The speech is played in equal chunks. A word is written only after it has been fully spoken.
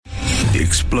the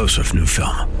explosive new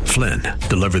film, Flynn,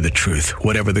 deliver the truth,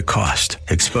 whatever the cost.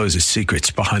 Exposes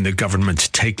secrets behind the government's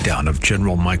takedown of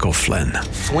General Michael Flynn.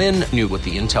 Flynn knew what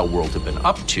the intel world had been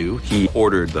up to. He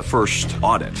ordered the first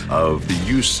audit of the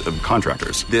use of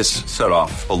contractors. This set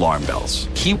off alarm bells.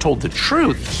 He told the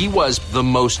truth. He was the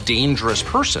most dangerous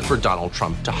person for Donald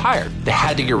Trump to hire. They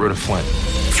had to get rid of Flynn.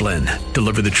 Flynn,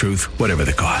 deliver the truth, whatever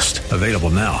the cost. Available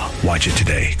now. Watch it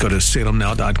today. Go to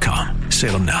salemnow.com.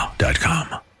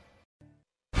 salemnow.com.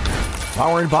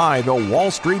 Powered by the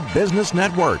Wall Street Business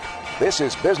Network. This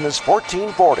is Business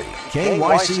 1440.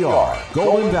 KYCR,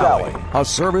 Golden Valley, a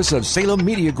service of Salem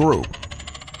Media Group.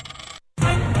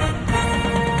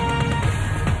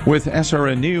 With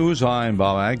SRN News, I'm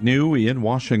Bob Agnew in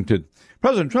Washington.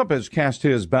 President Trump has cast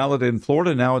his ballot in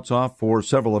Florida. Now it's off for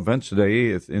several events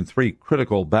today in three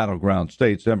critical battleground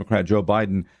states. Democrat Joe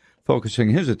Biden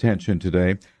focusing his attention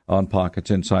today on pockets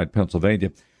inside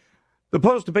Pennsylvania. The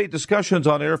post-debate discussions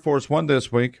on Air Force One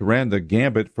this week ran the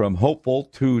gambit from hopeful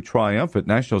to triumphant.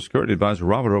 National Security Advisor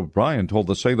Robert O'Brien told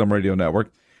the Salem Radio Network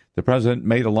the president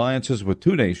made alliances with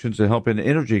two nations to help in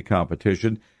energy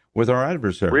competition with our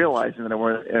adversaries. Realizing that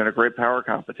we're in a great power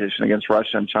competition against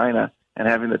Russia and China, and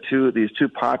having these two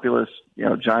populous,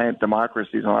 giant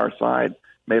democracies on our side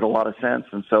made a lot of sense.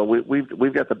 And so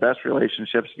we've got the best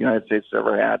relationships the United States has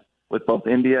ever had with both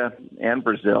India and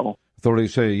Brazil.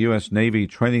 Authorities say a U.S. Navy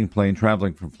training plane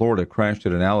traveling from Florida crashed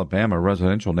at an Alabama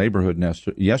residential neighborhood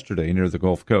yesterday near the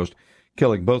Gulf Coast,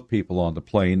 killing both people on the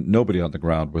plane. Nobody on the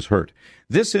ground was hurt.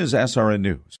 This is SRN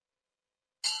News.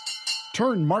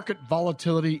 Turn market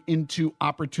volatility into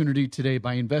opportunity today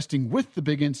by investing with the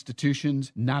big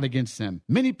institutions, not against them.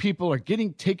 Many people are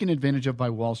getting taken advantage of by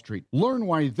Wall Street. Learn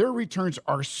why their returns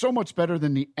are so much better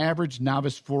than the average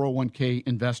novice 401k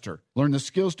investor. Learn the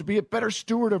skills to be a better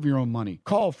steward of your own money.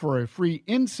 Call for a free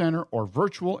in-center or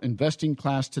virtual investing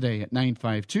class today at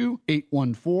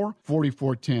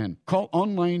 952-814-4410. Call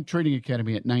Online Trading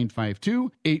Academy at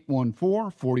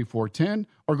 952-814-4410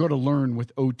 or go to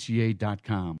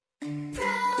learnwithota.com.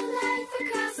 Pro-life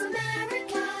across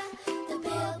America, the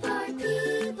Billboard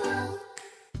people.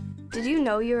 Did you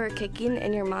know you were kicking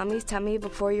in your mommy's tummy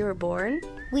before you were born?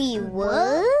 We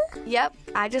were? Yep,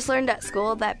 I just learned at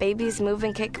school that babies move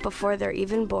and kick before they're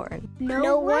even born.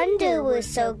 No wonder we're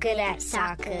so good at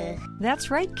soccer. That's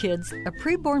right, kids. A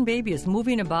preborn baby is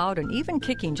moving about and even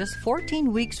kicking just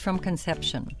 14 weeks from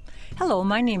conception. Hello,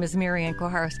 my name is Marianne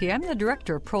Koharski. I'm the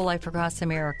director of Pro-Life Across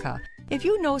America. If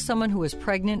you know someone who is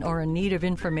pregnant or in need of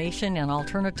information and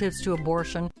alternatives to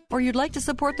abortion, or you'd like to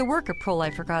support the work of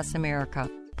Pro-Life Across America,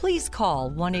 please call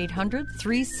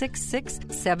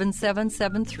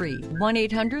 1-800-366-7773,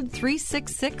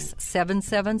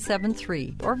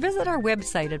 1-800-366-7773, or visit our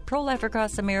website at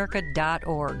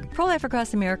prolifeacrossamerica.org. Pro-Life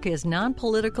Across America is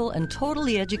non-political and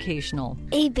totally educational.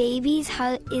 A baby's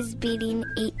heart is beating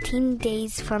 18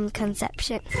 days from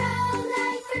conception.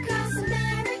 Pro-Life Across America.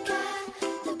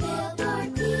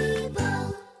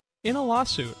 In a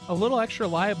lawsuit, a little extra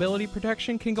liability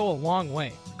protection can go a long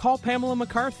way. Call Pamela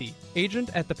McCarthy,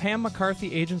 agent at the Pam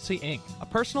McCarthy Agency, Inc. A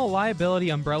personal liability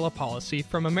umbrella policy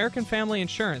from American Family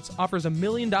Insurance offers $1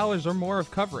 million or more of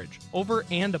coverage, over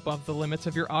and above the limits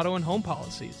of your auto and home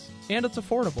policies. And it's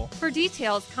affordable. For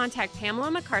details, contact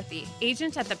Pamela McCarthy,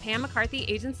 agent at the Pam McCarthy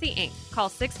Agency, Inc. Call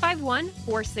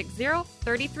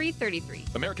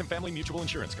 651-460-3333. American Family Mutual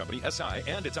Insurance Company, SI,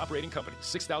 and its operating company,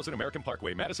 6000 American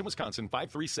Parkway, Madison, Wisconsin,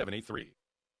 53783.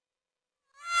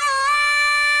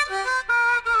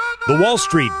 The Wall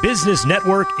Street Business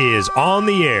Network is on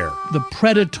the air. The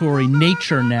predatory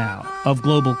nature now of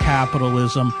global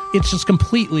capitalism, it's just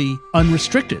completely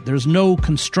unrestricted. There's no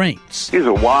constraints. These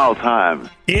are wild times.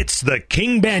 It's the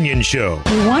King Banaian Show.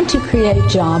 You want to create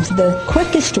jobs. The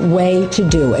quickest way to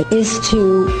do it is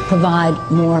to provide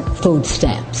more food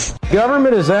stamps.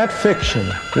 Government is that fiction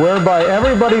whereby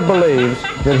everybody believes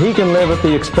that he can live at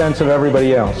the expense of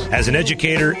everybody else. As an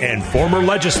educator and former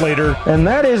legislator, and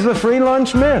that is the free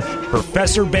lunch myth,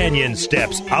 Professor Banaian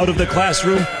steps out of the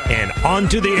classroom and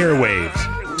onto the airwaves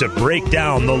to break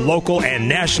down the local and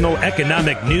national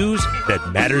economic news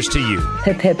that matters to you.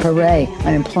 Hip, hip, hooray.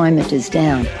 Unemployment is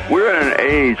down. We're in an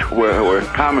age where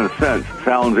common sense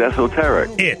sounds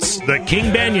esoteric. It's the King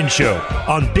Banaian Show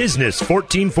on Business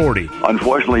 1440.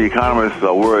 Unfortunately, economists'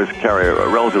 words carry a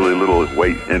relatively little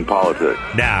weight in politics.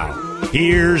 Now,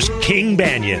 here's King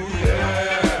Banaian.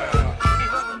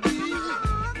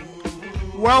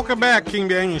 Welcome back, King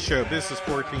Banaian Show. This is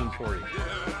 1440.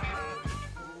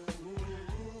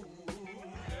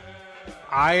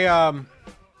 I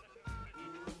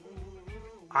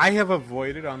have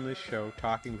avoided on this show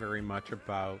talking very much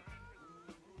about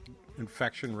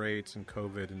infection rates and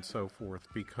COVID and so forth,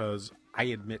 because I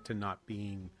admit to not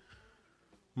being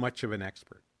much of an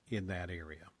expert in that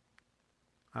area.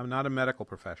 I'm not a medical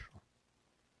professional.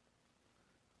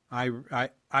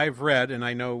 I've read, and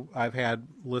I know I've had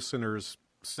listeners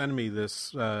send me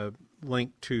this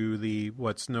link to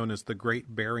what's known as the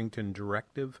Great Barrington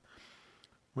Directive,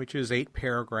 which is 8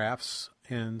 paragraphs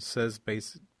and says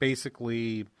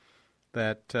basically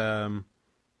that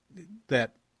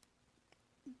that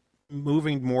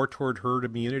moving more toward herd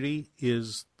immunity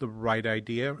is the right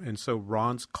idea. And so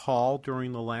Ron's call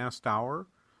during the last hour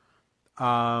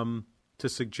to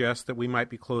suggest that we might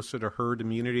be closer to herd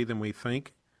immunity than we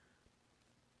think,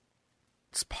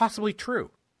 it's possibly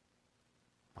true.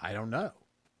 I don't know.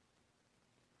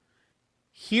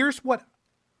 Here's what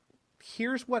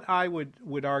I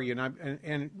would argue,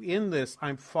 and in this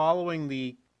I'm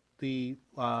following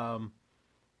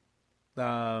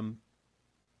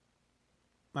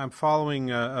I'm following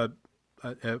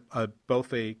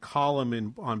both a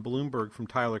column on Bloomberg from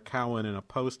Tyler Cowen and a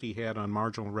post he had on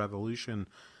Marginal Revolution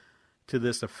to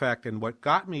this effect. And what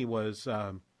got me was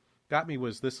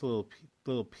this little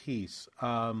piece.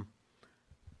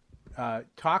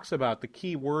 Talks about the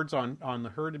key words on the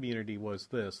herd immunity was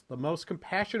this: the most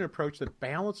compassionate approach that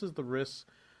balances the risks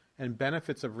and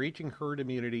benefits of reaching herd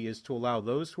immunity is to allow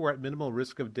those who are at minimal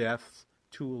risk of death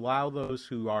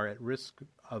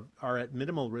are at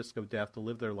minimal risk of death to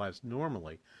live their lives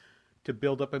normally, to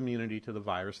build up immunity to the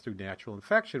virus through natural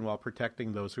infection while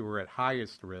protecting those who are at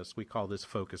highest risk. We call this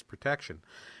focused protection.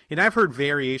 And I've heard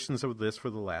variations of this for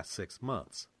the last 6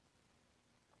 months.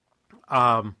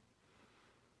 And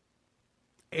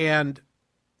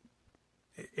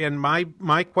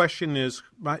my question is,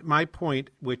 my point,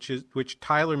 which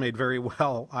Tyler made very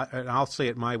well, and I'll say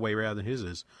it my way rather than his,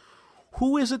 is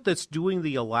who is it that's doing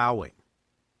the allowing?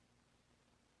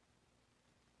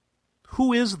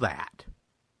 Who is that?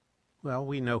 Well,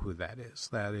 we know who that is.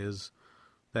 That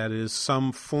is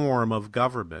some form of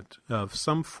government, of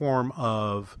some form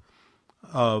of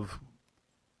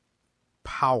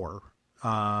power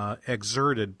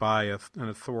exerted by an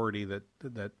authority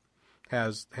that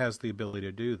has the ability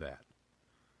to do that.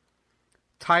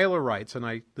 Tyler writes,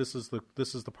 and this is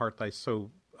the part that I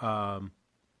so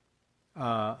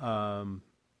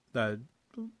that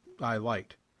I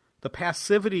liked. The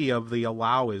passivity of the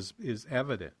allow is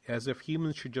evident, as if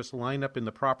humans should just line up in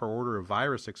the proper order of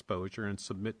virus exposure and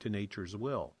submit to nature's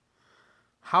will.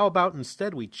 How about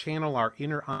instead we channel our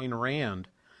inner Ayn Rand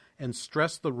and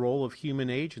stress the role of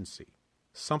human agency?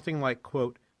 Something like,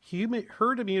 quote,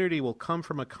 herd immunity will come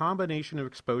from a combination of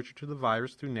exposure to the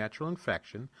virus through natural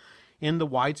infection and the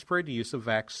widespread use of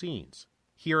vaccines.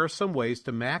 Here are some ways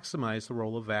to maximize the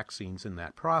role of vaccines in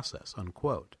that process,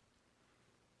 unquote.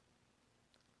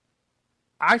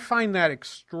 I find that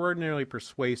extraordinarily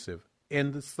persuasive,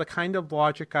 and it's the kind of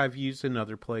logic I've used in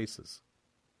other places.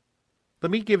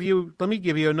 Let me give you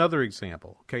another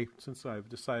example, okay? Since I've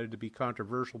decided to be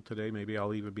controversial today, maybe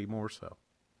I'll even be more so.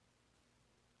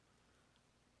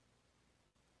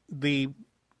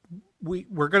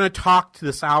 We're going to talk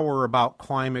this hour about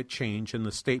climate change and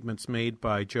the statements made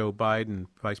by Joe Biden,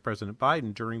 Vice President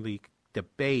Biden, during the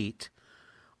debate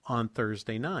on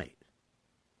Thursday night.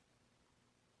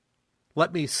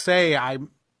 Let me say I'm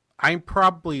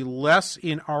probably less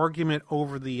in argument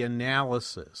over the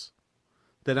analysis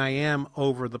than I am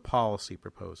over the policy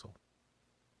proposal.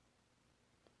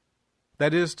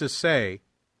 That is to say,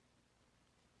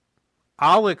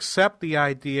 I'll accept the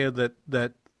idea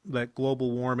that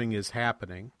global warming is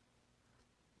happening.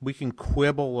 We can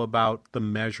quibble about the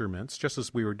measurements, just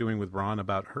as we were doing with Ron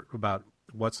about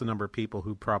what's the number of people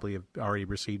who probably have already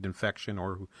received infection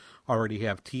or who already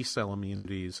have T-cell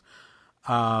immunities.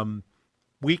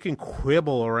 We can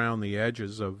quibble around the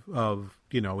edges of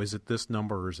is it this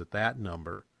number or is it that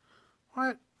number?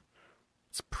 What?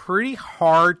 It's pretty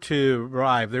hard to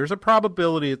arrive. There's a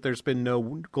probability that there's been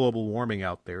no global warming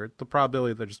out there. The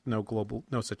probability that there's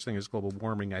no such thing as global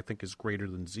warming, I think, is greater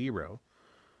than 0.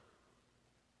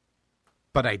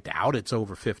 But I doubt it's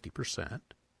over 50%.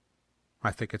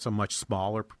 I think it's a much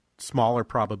smaller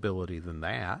probability than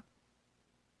that.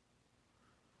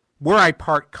 Where I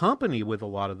part company with a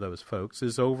lot of those folks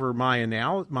is over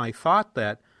my thought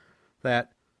that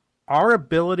our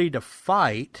ability to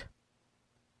fight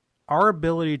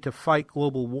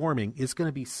global warming is going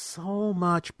to be so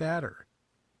much better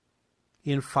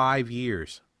in 5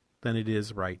 years than it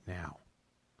is right now.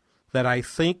 That I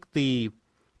think the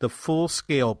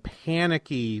full-scale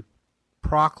panicky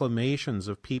proclamations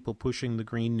of people pushing the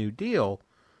Green New Deal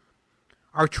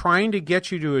are trying to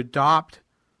get you to adopt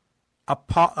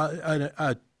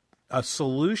a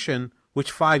solution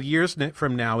which 5 years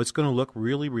from now is going to look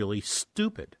really, really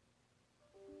stupid.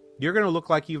 You're going to look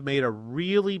like you've made a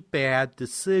really bad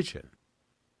decision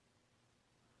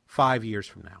 5 years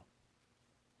from now,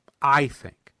 I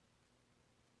think,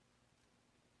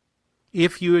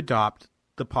 if you adopt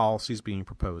the policies being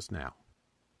proposed now.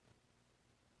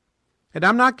 And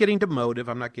I'm not getting to motive.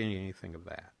 I'm not getting anything of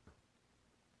that.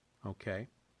 Okay?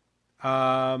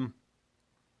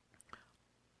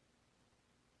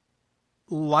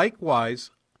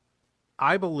 Likewise,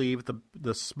 I believe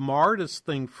the smartest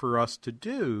thing for us to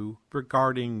do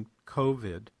regarding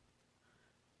COVID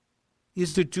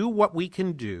is to do what we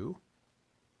can do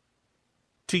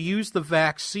to use the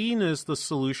vaccine as the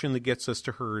solution that gets us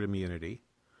to herd immunity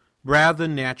rather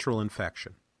than natural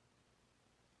infection.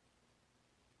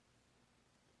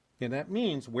 And that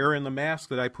means wearing the mask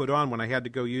that I put on when I had to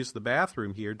go use the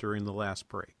bathroom here during the last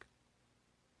break.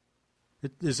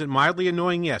 Is it mildly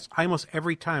annoying? Yes. Almost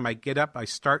every time I get up, I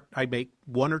make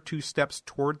 1 or 2 steps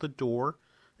toward the door.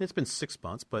 It's been 6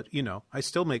 months, but, I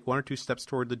still make 1 or 2 steps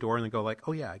toward the door and then go like,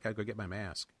 oh, yeah, I got to go get my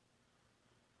mask.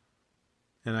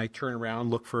 And I turn around,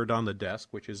 look for it on the desk,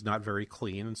 which is not very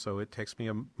clean, and so it takes me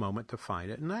a moment to find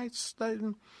it. And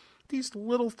these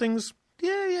little things,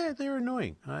 yeah, they're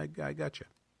annoying. I got you.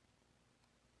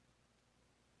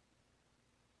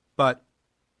 But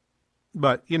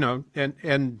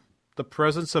and the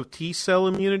presence of T-cell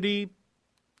immunity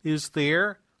is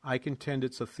there. I contend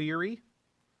it's a theory.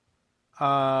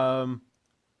 I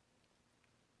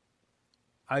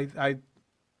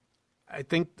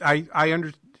think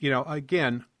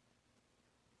again,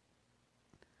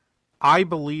 I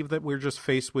believe that we're just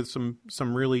faced with some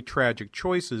really tragic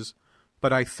choices,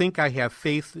 but I think I have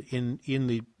faith in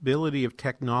the ability of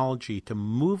technology to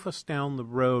move us down the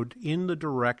road in the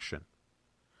direction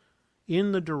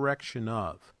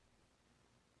of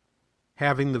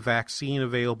having the vaccine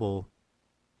available,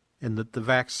 and that the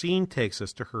vaccine takes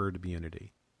us to herd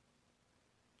immunity,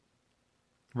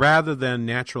 rather than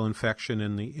natural infection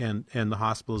and the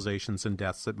hospitalizations and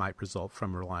deaths that might result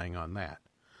from relying on that.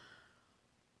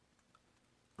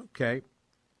 Okay,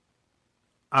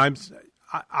 I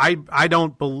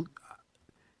don't believe,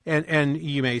 and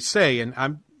you may say,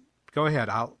 and go ahead.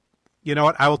 I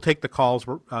will take the calls,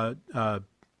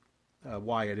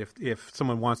 Wyatt, if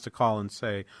someone wants to call and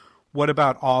say, what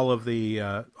about all of the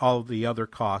other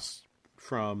costs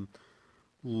from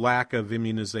lack of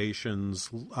immunizations,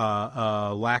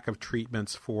 lack of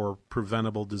treatments for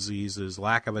preventable diseases,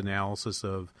 lack of analysis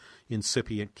of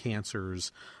incipient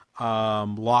cancers,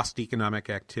 lost economic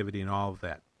activity, and all of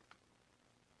that?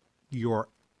 You're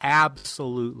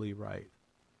absolutely right.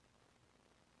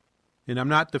 And I'm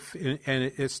not, and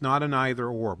it's not an either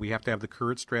or. We have to have the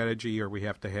current strategy, or we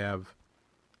have to have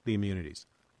the immunities.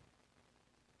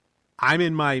 I'm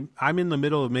in the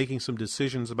middle of making some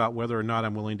decisions about whether or not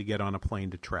I'm willing to get on a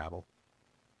plane to travel.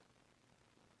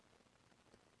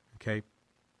 Okay.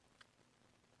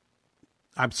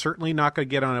 I'm certainly not going to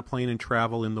get on a plane and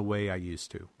travel in the way I used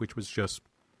to, which was just,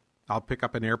 I'll pick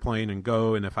up an airplane and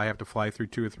go, and if I have to fly through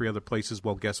 2 or 3 other places,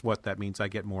 well, guess what? That means I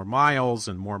get more miles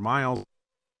and more miles.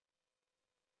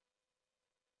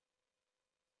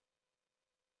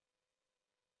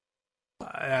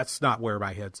 That's not where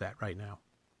my head's at right now.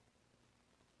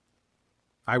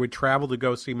 I would travel to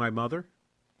go see my mother,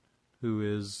 who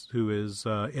is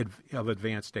of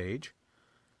advanced age,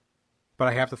 but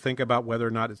I have to think about whether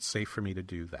or not it's safe for me to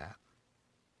do that.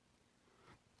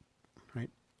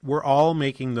 Right? We're all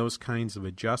making those kinds of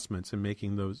adjustments and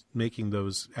making those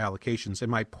allocations.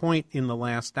 And my point in the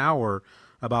last hour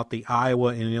about the Iowa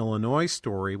and Illinois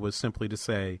story was simply to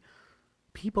say,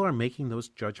 people are making those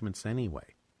judgments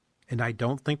anyway. And I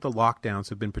don't think the lockdowns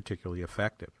have been particularly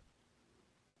effective.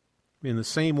 In the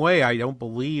same way, I don't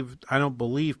believe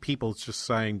people just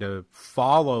saying to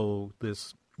follow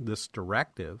this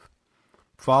directive,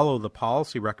 follow the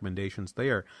policy recommendations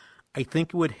there. I think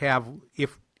it would have,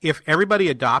 if everybody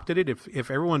adopted it, if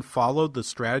everyone followed the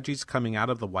strategies coming out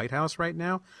of the White House right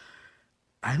now,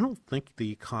 I don't think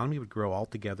the economy would grow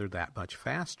altogether that much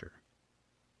faster.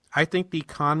 I think the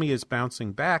economy is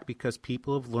bouncing back because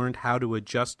people have learned how to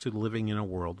adjust to living in a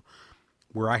world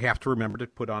where I have to remember to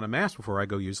put on a mask before I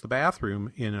go use the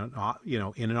bathroom in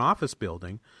an office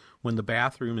building, when the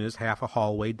bathroom is half a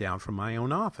hallway down from my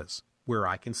own office, where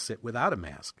I can sit without a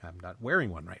mask. I'm not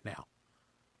wearing one right now.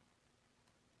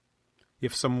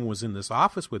 If someone was in this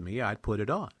office with me, I'd put it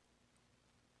on.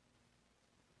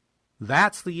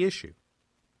 That's the issue.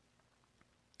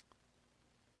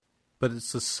 But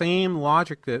it's the same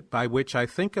logic by which I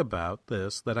think about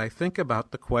this, that I think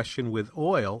about the question with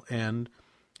oil and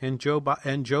Joe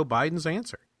Biden's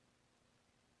answer.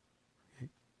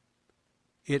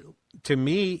 to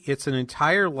me, it's an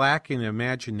entire lack in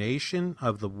imagination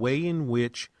of the way in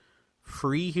which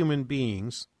free human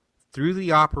beings, through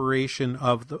the operation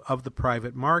of the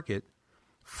private market,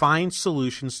 find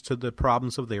solutions to the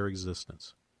problems of their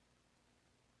existence.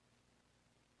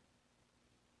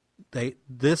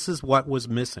 This is what was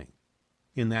missing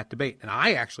in that debate, and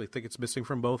I actually think it's missing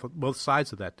from both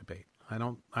sides of that debate. I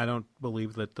don't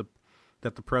believe that the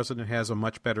president has a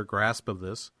much better grasp of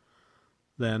this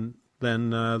than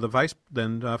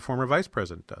former vice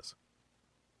president does.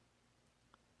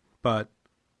 But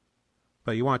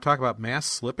you want to talk about mass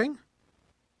slipping?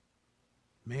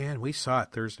 Man, we saw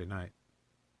it Thursday night.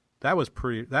 That was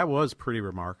pretty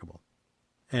remarkable.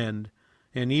 And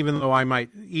even though I'm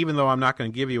not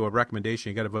going to give you a recommendation,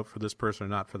 you got to vote for this person or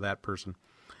not for that person.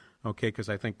 Okay, because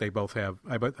I think they both have.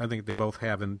 I think they both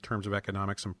have, in terms of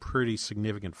economics, some pretty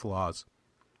significant flaws.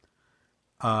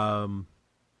 I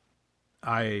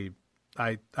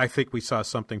think we saw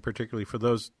something, particularly for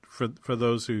those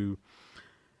who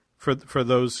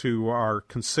are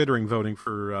considering voting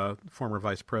for former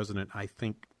vice president. I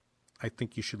think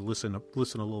you should listen a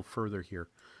little further here.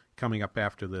 Coming up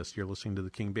after this, you're listening to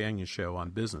the King Banaian Show on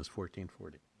Business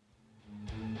 1440.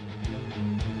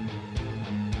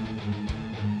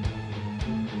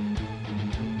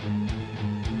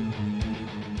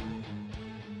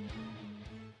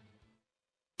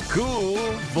 Cool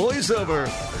voiceover,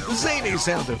 zany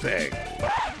sound effect.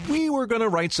 We were going to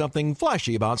write something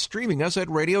flashy about streaming us at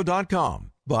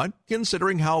radio.com, but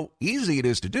considering how easy it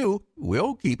is to do,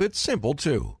 we'll keep it simple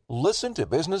too. Listen to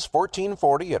Business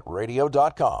 1440 at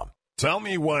radio.com. Tell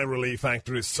me why Relief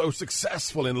Factor is so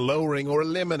successful in lowering or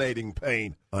eliminating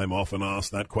pain. I'm often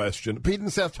asked that question. Pete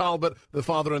and Seth Talbot, the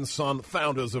father and son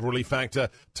founders of Relief Factor,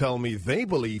 tell me they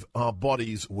believe our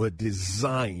bodies were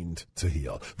designed to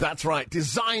heal. That's right,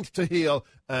 designed to heal,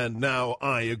 and now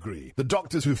I agree. The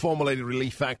doctors who formulated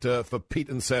Relief Factor for Pete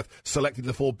and Seth selected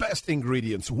the 4 best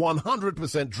ingredients,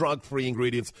 100% drug-free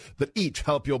ingredients that each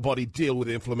help your body deal with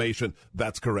inflammation.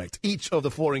 That's correct. Each of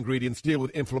the 4 ingredients deal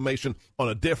with inflammation on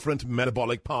a different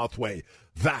metabolic pathway.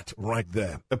 That right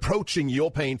there, approaching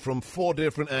your pain from 4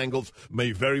 different angles,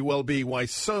 may very well be why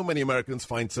so many Americans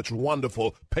find such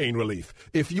wonderful pain relief.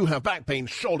 If you have back pain,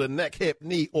 shoulder, neck, hip,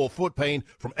 knee, or foot pain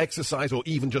from exercise or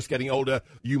even just getting older,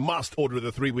 you must order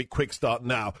the 3-week quick start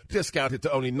now. Discount it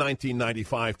to only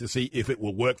 $19.95 to see if it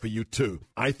will work for you too.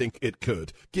 I think it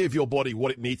could. Give your body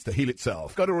what it needs to heal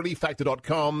itself. Go to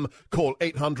ReliefFactor.com, call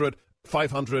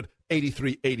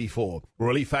 800-500-8384,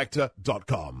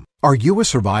 ReliefFactor.com. Are you a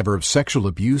survivor of sexual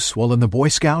abuse while in the Boy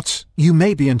Scouts? You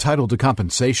may be entitled to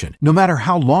compensation, no matter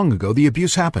how long ago the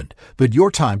abuse happened, but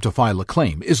your time to file a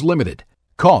claim is limited.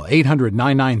 Call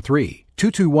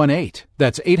 800-993-2218.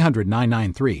 That's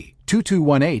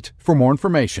 800-993-2218 for more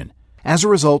information. As a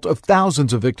result of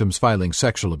thousands of victims filing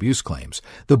sexual abuse claims,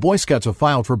 the Boy Scouts have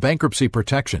filed for bankruptcy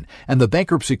protection, and the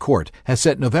Bankruptcy Court has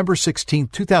set November 16,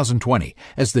 2020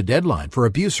 as the deadline for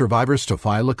abuse survivors to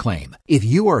file a claim. If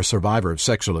you are a survivor of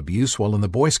sexual abuse while in the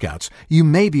Boy Scouts, you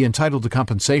may be entitled to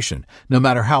compensation, no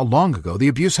matter how long ago the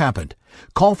abuse happened.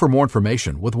 Call for more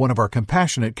information with one of our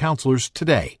compassionate counselors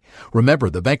today. Remember,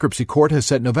 the Bankruptcy Court has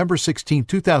set November 16,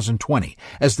 2020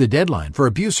 as the deadline for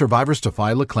abuse survivors to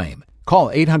file a claim. Call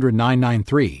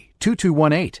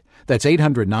 800-993-2218. That's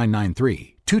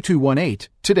 800-993-2218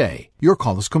 today. Your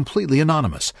call is completely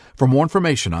anonymous. For more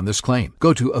information on this claim,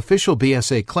 go to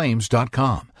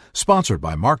officialbsaclaims.com. Sponsored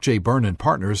by Mark J. Byrne and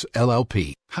Partners,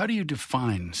 LLP. How do you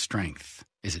define strength?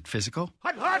 Is it physical?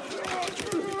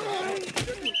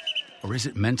 Or is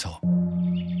it mental?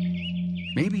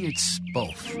 Maybe it's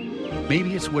both.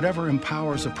 Maybe it's whatever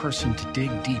empowers a person to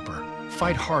dig deeper,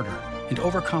 fight harder, and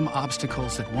overcome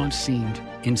obstacles that once seemed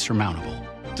insurmountable.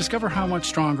 Discover how much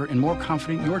stronger and more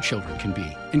confident your children can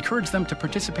be. Encourage them to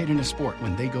participate in a sport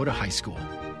when they go to high school.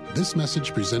 This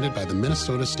message presented by the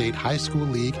Minnesota State High School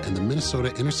League and the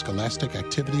Minnesota Interscholastic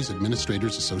Activities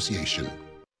Administrators Association.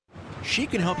 She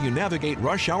can help you navigate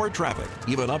rush hour traffic,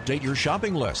 even update your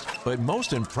shopping list. But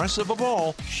most impressive of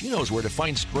all, she knows where to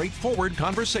find straightforward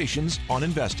conversations on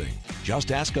investing.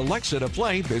 Just ask Alexa to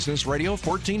play Business Radio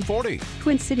 1440.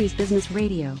 Twin Cities Business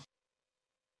Radio.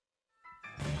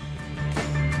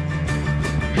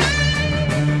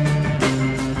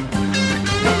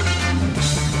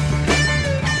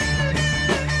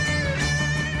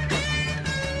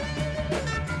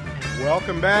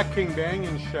 Welcome back, King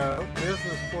Banaian Show,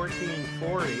 Business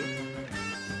 1440.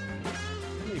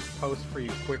 Let me post for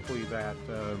you quickly that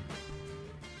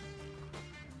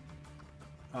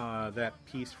that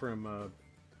piece from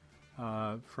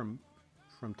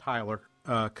Tyler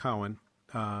Cohen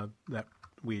that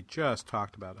we just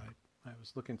talked about. I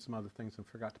was looking at some other things and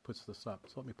forgot to push this up,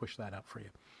 so let me push that up for you.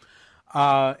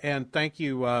 And thank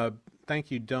you,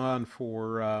 Don,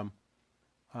 for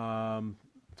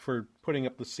putting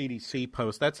up the CDC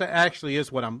post. That's actually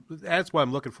what I'm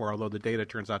looking for. Although the data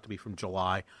turns out to be from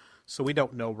July, so we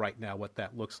don't know right now what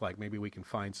that looks like. Maybe we can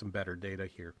find some better data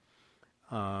here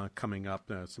coming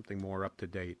up, something more up to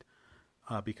date.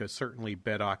 Because certainly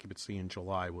bed occupancy in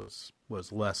July was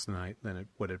less than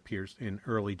what it appears in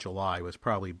early July. It was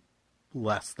probably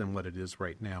less than what it is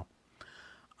right now.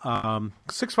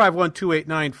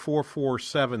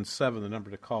 651-289-4477, the number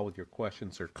to call with your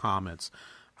questions or comments.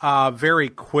 Very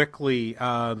quickly,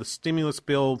 the stimulus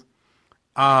bill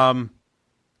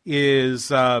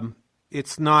is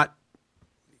it's not.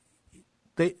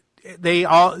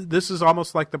 This is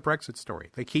almost like the Brexit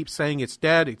story. They keep saying it's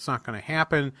dead. It's not going to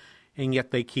happen. And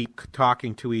yet they keep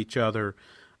talking to each other.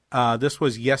 This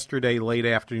was yesterday, late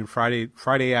afternoon,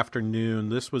 Friday afternoon.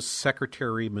 This was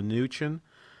Secretary Mnuchin.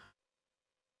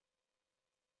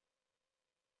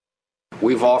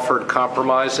 We've offered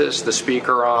compromises. The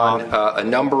Speaker on a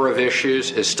number of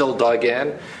issues is still dug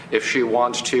in. If she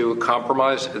wants to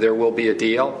compromise, there will be a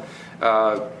deal.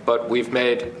 But we've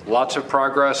made lots of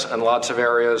progress in lots of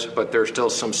areas, but there's still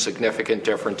some significant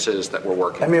differences that we're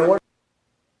working through.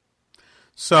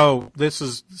 So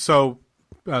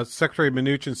Secretary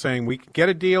Mnuchin saying we can get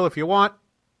a deal if you want,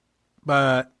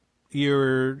 but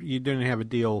you didn't have a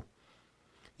deal.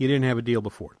 You didn't have a deal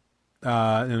before,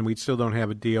 and we still don't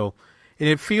have a deal. And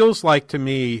it feels like to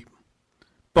me,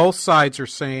 both sides are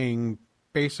saying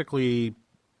basically,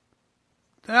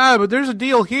 but there's a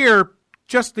deal here.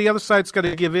 Just the other side's got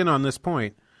to give in on this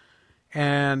point,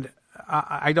 and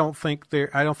I don't think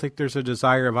there's a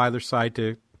desire of either side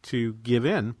to give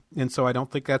in, and so I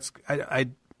don't think that's.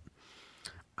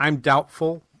 I'm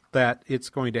doubtful that it's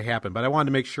going to happen, but I wanted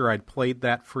to make sure I'd played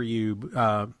that for you.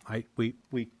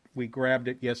 We grabbed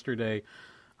it yesterday.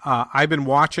 I've been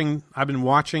watching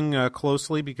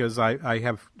closely because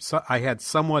I had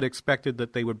somewhat expected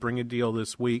that they would bring a deal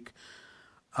this week.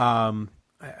 And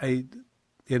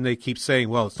they keep saying,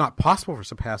 well, it's not possible for us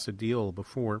to pass a deal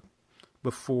before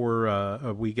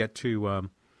we get to.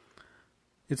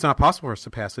 It's not possible for us to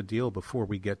pass a deal before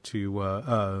we get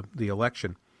to the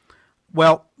election.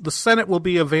 Well, the Senate will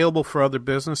be available for other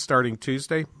business starting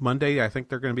Tuesday. Monday, I think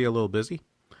they're going to be a little busy,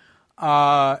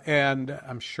 and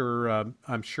I'm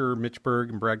sure Mitch Berg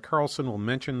and Brad Carlson will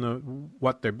mention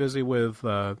what they're busy with,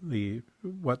 what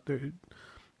they're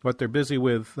busy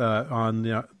with on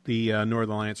the Northern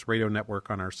Alliance Radio Network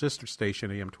on our sister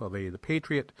station, AM 1280 The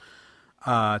Patriot.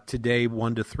 Today,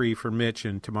 1 to 3 for Mitch,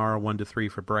 and tomorrow 1 to 3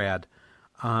 for Brad.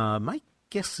 My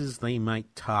guess is they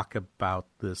might talk about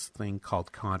this thing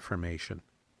called confirmation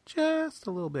just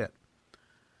a little bit.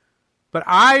 But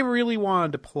I really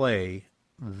wanted to play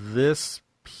this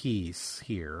piece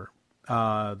here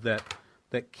that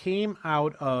came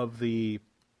out of the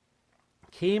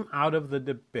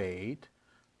debate.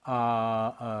 On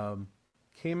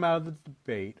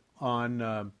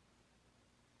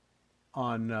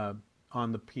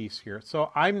the piece here.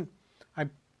 So I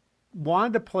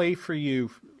wanted to play for you.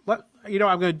 I'm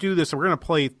going to do this. We're going to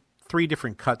play 3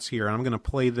 different cuts here, and I'm going to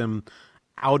play them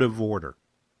out of order.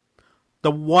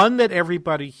 The one that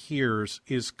everybody hears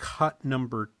is cut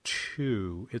number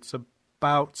 2. It's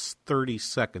about 30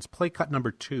 seconds. Play cut number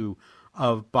 2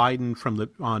 of Biden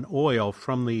on oil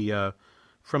from the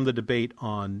debate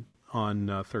on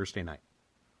Thursday night.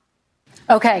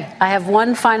 Okay, I have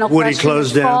one final question. Would he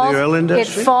close down the oil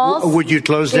industry? It falls. Would you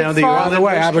close down the oil industry? By the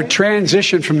way, I would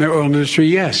transition from the oil industry,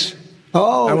 yes.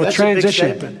 Oh, I would that's transition. a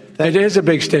big statement. It is a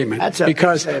big statement. That's a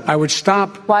because big statement. I would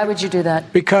stop. Why would you do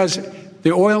that? Because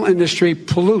the oil industry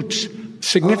pollutes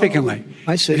significantly.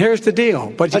 I see. And here's the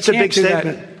deal. But that's you a can't big do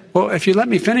statement. that. Well, if you let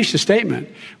me finish the statement,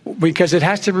 because it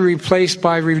has to be replaced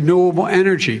by renewable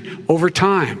energy over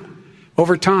time.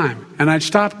 And I'd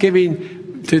stop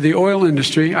giving to the oil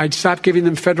industry, I'd stop giving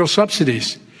them federal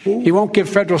subsidies. He won't give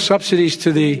federal subsidies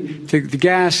to the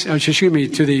gas. To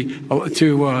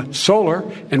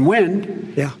solar and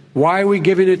wind. Yeah. Why are we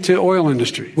giving it to oil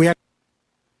industry?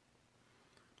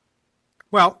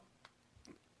 Well,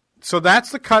 so that's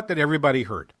the cut that everybody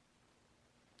heard,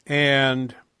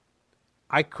 and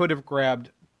I could have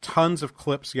grabbed tons of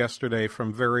clips yesterday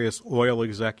from various oil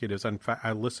executives. In fact,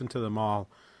 I listened to them all.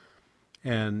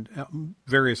 And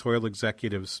various oil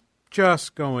executives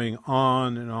just going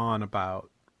on and on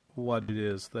about what it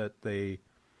is that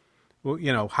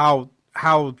how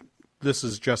this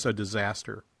is just a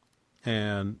disaster,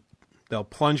 and they'll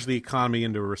plunge the economy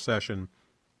into a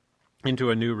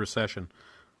new recession.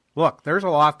 Look, there's a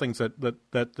lot of things that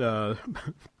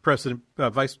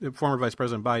former Vice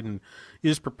President Biden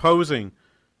is proposing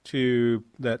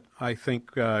that I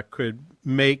think could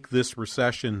make this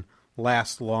recession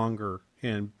last longer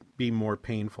and be more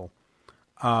painful.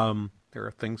 There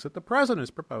are things that the president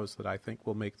has proposed that I think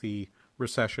will make the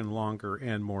recession longer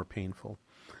and more painful.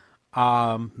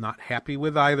 Not happy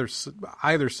with either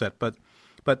set,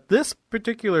 but this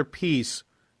particular piece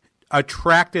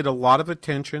attracted a lot of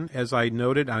attention, as I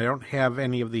noted. I don't have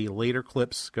any of the later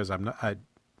clips because I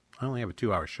only have a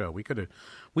 2-hour show. We could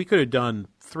have done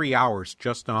 3 hours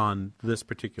just on this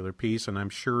particular piece, and I'm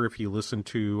sure if you listen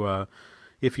to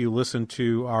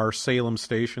our Salem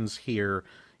stations here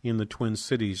in the Twin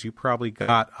Cities, you probably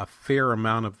got a fair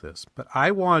amount of this. But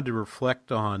I wanted to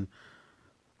reflect on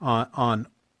all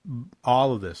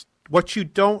of this. What you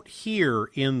don't hear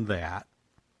in that.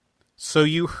 So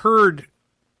you heard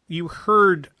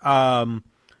Kirsten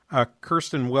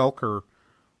Welker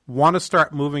want to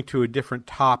start moving to a different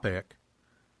topic.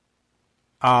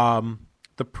 The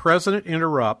president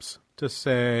interrupts to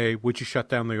say, "Would you shut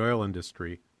down the oil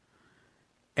industry?"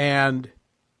 And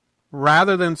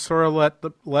rather than sort of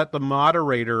let the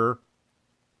moderator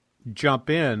jump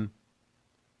in,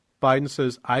 Biden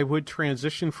says, "I would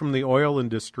transition from the oil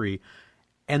industry,"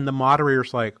 and the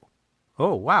moderator's like,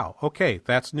 "Oh, wow, okay,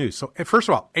 that's news." So first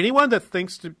of all, anyone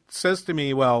that says to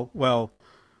me, well,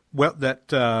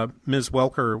 that Ms.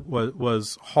 Welker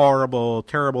was horrible,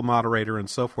 terrible moderator, and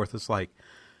so forth, it's like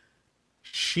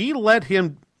she let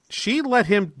him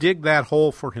dig that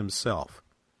hole for himself.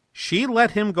 She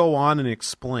let him go on and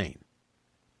explain.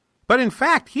 But in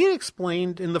fact, he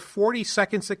explained in the 40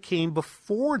 seconds that came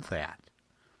before that.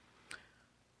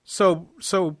 So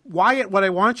Wyatt, what I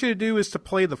want you to do is to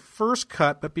play the first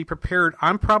cut, but be prepared.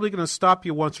 I'm probably going to stop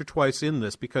you once or twice in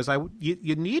this because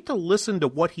you need to listen to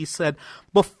what he said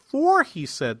before he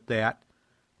said that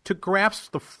to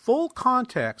grasp the full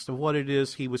context of what it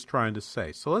is he was trying to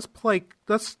say. So let's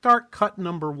start cut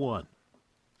number 1.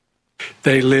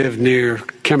 They live near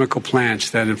chemical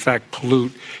plants that, in fact,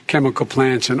 pollute, chemical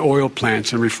plants and oil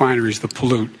plants and refineries that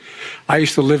pollute. I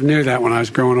used to live near that when I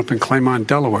was growing up in Claymont,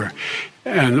 Delaware.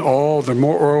 And the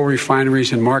more oil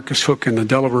refineries in Marcus Hook and the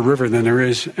Delaware River than there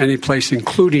is any place,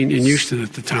 including in Houston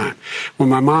at the time. When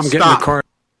my mom get in the car.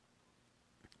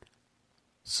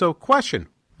 So, question,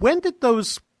 when did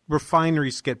those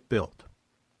refineries get built?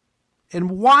 And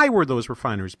why were those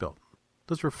refineries built?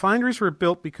 Those refineries were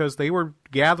built because they were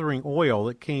gathering oil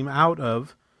that came out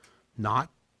of not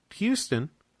Houston.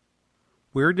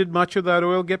 Where did much of that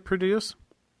oil get produced?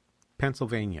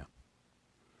 Pennsylvania.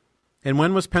 And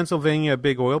when was Pennsylvania a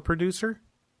big oil producer?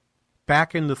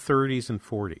 Back in the 30s and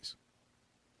 40s.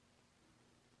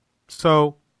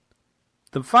 So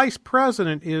the vice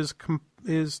president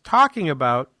is talking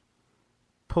about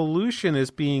pollution as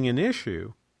being an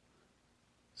issue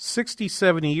 60,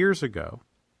 70 years ago.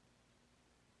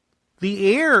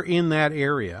 The air in that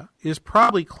area is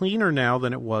probably cleaner now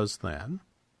than it was then.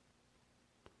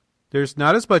 There's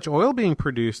not as much oil being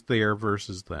produced there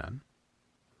versus then.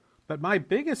 But my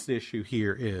biggest issue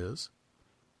here is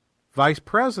Vice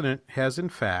President has, in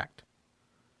fact,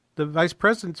 the Vice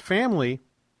President's family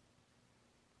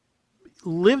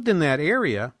lived in that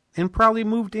area and probably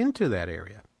moved into that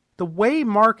area. The way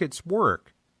markets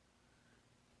work,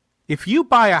 if you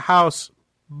buy a house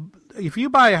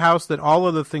that all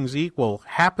other things equal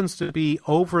happens to be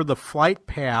over the flight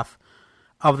path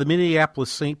of the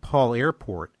Minneapolis-St. Paul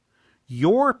airport,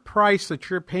 your price that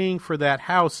you're paying for that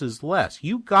house is less.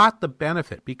 You got the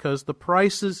benefit because the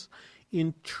prices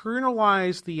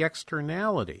internalize the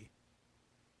externality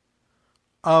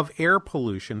of air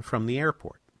pollution from the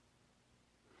airport.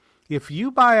 If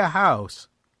you buy a house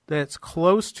that's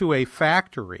close to a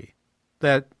factory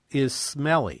that is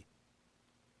smelly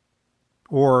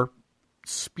or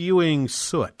spewing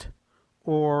soot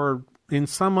or in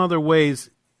some other ways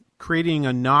creating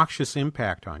a noxious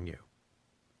impact on you,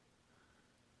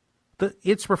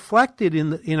 it's reflected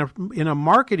in a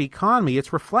market economy.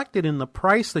 It's reflected in the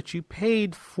price that you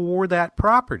paid for that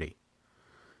property.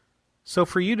 So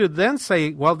for you to then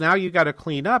say, well, now you got to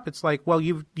clean up, it's like, well,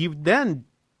 you've then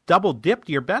double dipped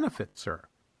your benefit, sir.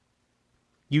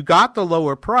 You got the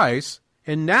lower price,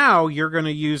 and now you're going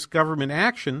to use government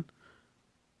action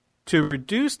to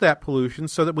reduce that pollution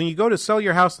so that when you go to sell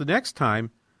your house the next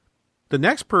time, the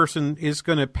next person is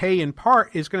going to pay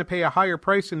a higher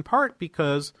price in part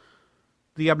because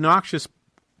the obnoxious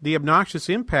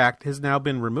impact has now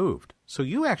been removed. So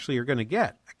you actually are going to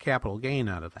get a capital gain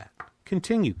out of that.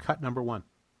 Continue, cut number 1.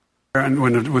 And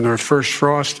when there was first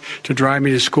frost to drive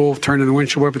me to school, turning the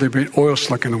windshield wiper, there'd be oil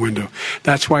slick in the window.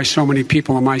 That's why so many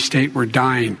people in my state were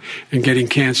dying and getting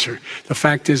cancer. The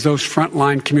fact is, those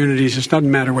frontline communities, it doesn't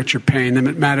matter what you're paying them.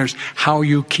 It matters how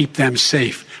you keep them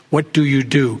safe. What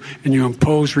do? And you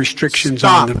impose restrictions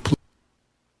on them.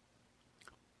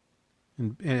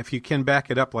 And if you can back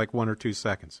it up like 1 or 2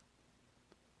 seconds.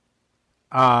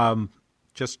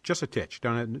 Just a titch.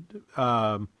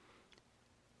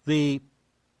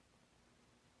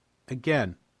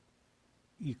 Again,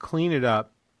 you clean it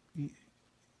up.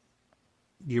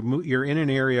 You're in an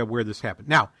area where this happened.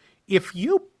 Now, if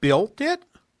you built it,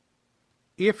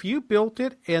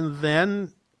 and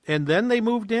then they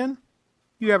moved in,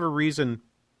 you have a reason.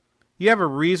 You have a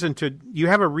reason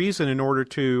in order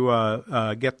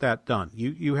to get that done.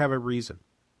 You have a reason,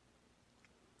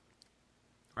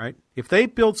 right? If they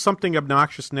build something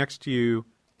obnoxious next to you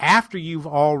after you've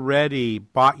already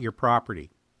bought your property,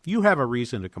 you have a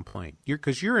reason to complain.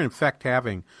 Because you're in effect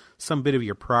having some bit of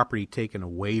your property taken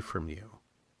away from you.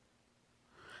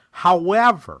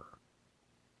 However,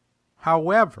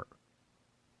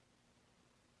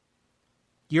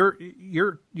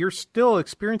 you're still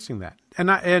experiencing that. And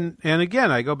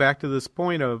again, I go back to this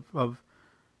point of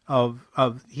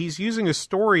he's using a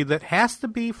story that has to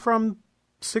be from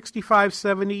 65,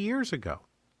 70 years ago.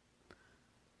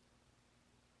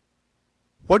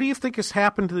 What do you think has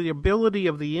happened to the ability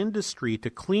of the industry to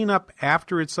clean up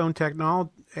after its own technology,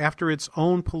 after its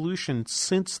own pollution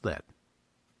since then?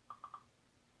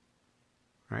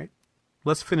 Right?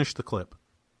 Let's finish the clip.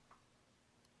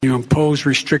 You impose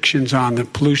restrictions on the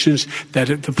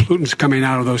pollutants coming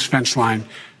out of those fence line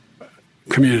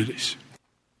communities.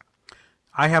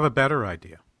 I have a better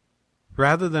idea.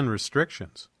 Rather than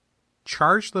restrictions,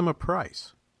 charge them a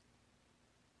price.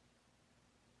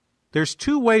 There's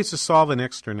 2 ways to solve an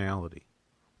externality.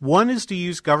 One is to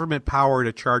use government power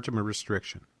to charge them a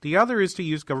restriction. The other is to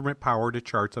use government power to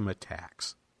charge them a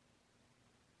tax.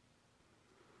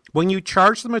 When you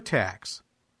charge them a tax,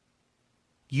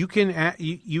 you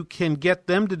can get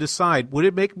them to decide, would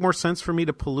it make more sense for me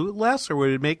to pollute less, or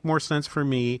would it make more sense for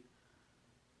me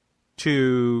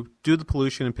to do the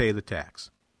pollution and pay the tax?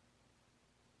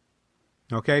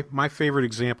 Okay, my favorite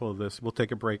example of this, we'll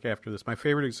take a break after this. My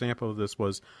favorite example of this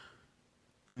was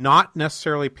not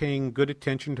necessarily paying good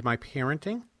attention to my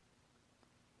parenting.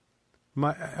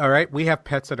 All right, we have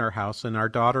pets in our house, and our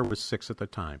daughter was 6 at the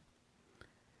time.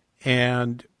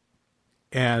 And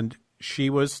she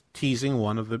was teasing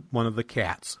one of the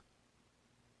cats.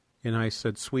 And I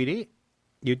said, "Sweetie,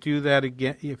 you do that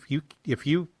again. If you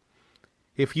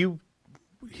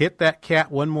hit that cat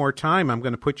one more time, I'm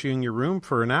going to put you in your room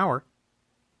for an hour."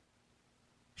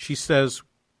 She says,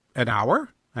 "An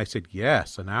hour?" I said,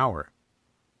 "Yes, an hour."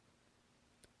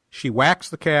 She whacks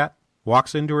the cat,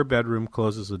 walks into her bedroom,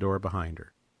 closes the door behind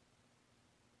her.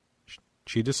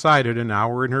 She decided an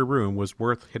hour in her room was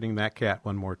worth hitting that cat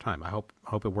one more time. I hope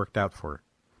it worked out for her.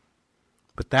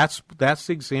 But that's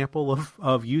the example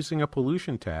of using a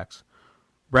pollution tax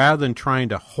rather than trying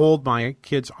to hold my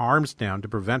kid's arms down to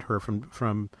prevent her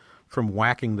from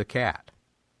whacking the cat.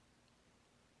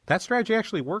 That strategy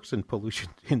actually works in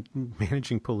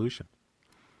managing pollution.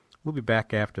 We'll be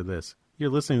back after this. You're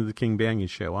listening to The King Banaian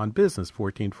Show on Business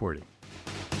 1440.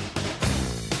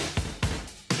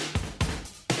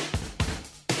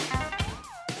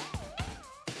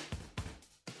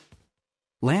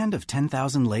 Land of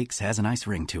 10,000 lakes has a nice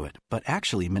ring to it, but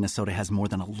actually Minnesota has more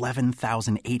than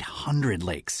 11,800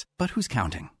 lakes. But who's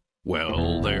counting?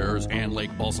 Well, there's Ann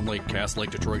Lake, Balsam Lake, Cass Lake,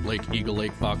 Detroit Lake, Eagle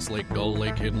Lake, Fox Lake, Gull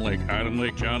Lake, Hidden Lake, Adam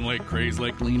Lake, John Lake, Craze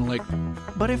Lake, Lean Lake.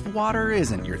 But if water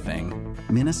isn't your thing,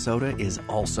 Minnesota is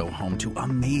also home to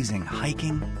amazing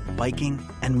hiking, biking,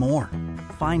 and more.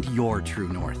 Find your true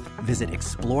north. Visit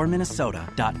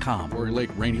exploreminnesota.com. Quarry Lake,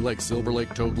 Rainy Lake, Silver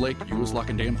Lake, Toad Lake, US Lock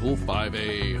and Dam Pool,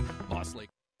 5A, Lost Lake.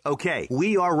 Okay,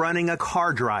 we are running a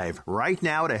car drive right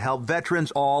now to help veterans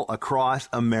all across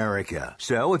America.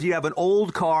 So if you have an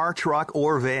old car, truck,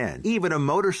 or van, even a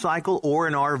motorcycle or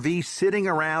an RV sitting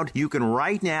around, you can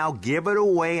right now give it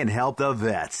away and help the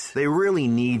vets. They really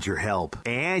need your help.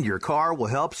 And your car will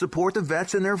help support the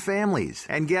vets and their families.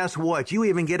 And guess what? You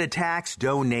even get a tax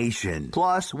donation.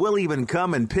 Plus, we'll even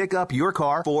come and pick up your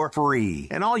car for free.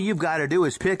 And all you've got to do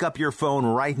is pick up your phone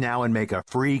right now and make a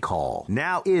free call.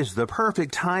 Now is the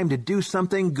perfect time time to do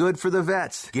something good for the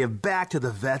vets. Give back to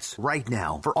the vets right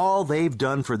now for all they've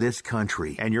done for this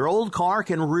country. And your old car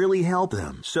can really help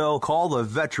them. So call the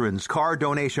Veterans Car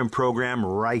Donation Program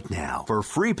right now for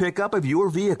free pickup of your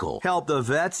vehicle. Help the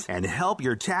vets and help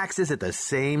your taxes at the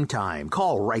same time.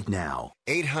 Call right now.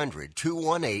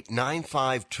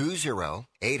 800-218-9520.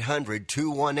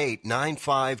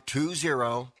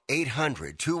 800-218-9520.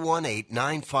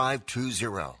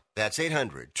 800-218-9520. That's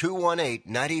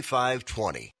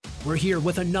 800-218-9520. We're here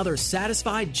with another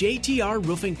satisfied JTR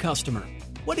Roofing customer.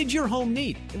 What did your home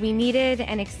need? We needed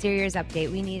an exteriors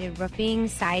update. We needed roofing,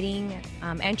 siding,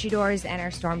 entry doors, and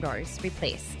our storm doors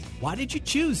replaced. Why did you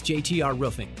choose JTR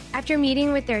Roofing? After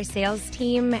meeting with their sales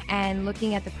team and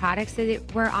looking at the products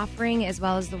that we're offering as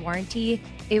well as the warranty,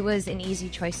 it was an easy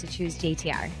choice to choose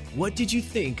JTR. What did you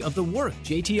think of the work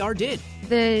JTR did?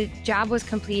 The job was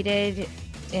completed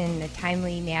in a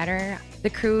timely manner. The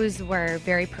crews were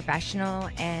very professional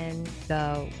and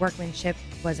the workmanship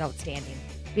was outstanding.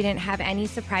 We didn't have any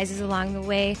surprises along the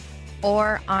way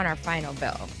or on our final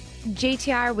bill.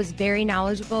 JTR was very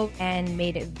knowledgeable and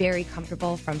made it very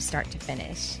comfortable from start to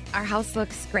finish. Our house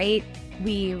looks great.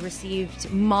 We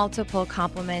received multiple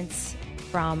compliments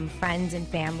from friends and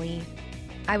family.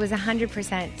 I was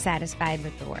 100% satisfied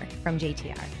with the work from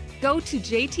JTR. Go to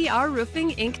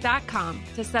jtrroofinginc.com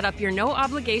to set up your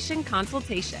no-obligation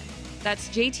consultation. That's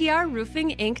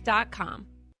jtrroofinginc.com.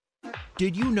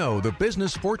 Did you know the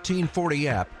Business 1440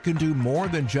 app can do more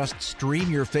than just stream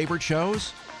your favorite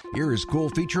shows? Here is cool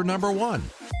feature number 1.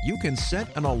 You can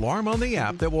set an alarm on the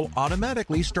app that will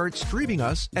automatically start streaming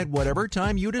us at whatever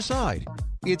time you decide.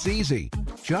 It's easy.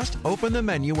 Just open the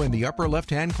menu in the upper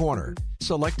left-hand corner,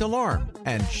 select Alarm,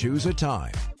 and choose a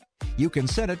time. You can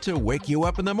set it to wake you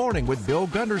up in the morning with Bill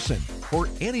Gunderson or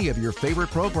any of your favorite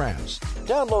programs.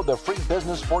 Download the free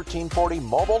Business 1440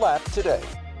 mobile app today.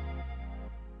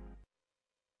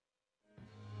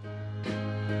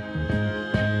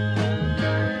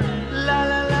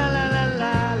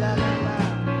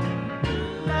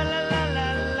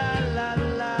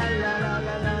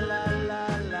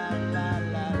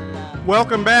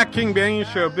 Welcome back, King Banaian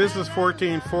Show, Business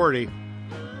 1440.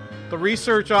 The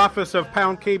research office of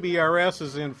Pound KBRS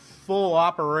is in full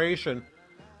operation.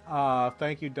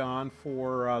 Thank you, Don,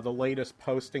 for the latest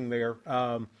posting there.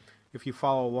 If you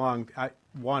follow along, I'm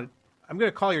going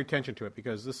to call your attention to it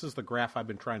because this is the graph I've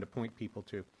been trying to point people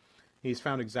to. He's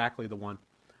found exactly the one.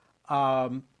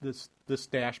 This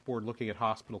dashboard looking at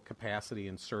hospital capacity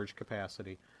and surge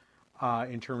capacity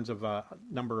in terms of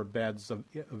number of beds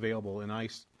available in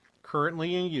ICE.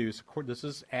 Currently in use, this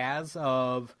is as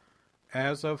of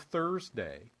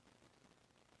Thursday,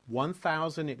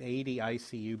 1,080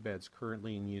 ICU beds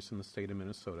currently in use in the state of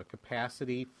Minnesota.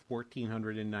 Capacity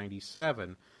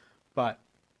 1,497, but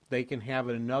they can have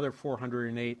another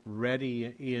 408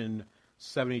 ready in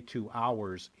 72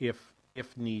 hours if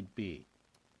need be.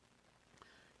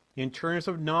 In terms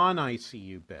of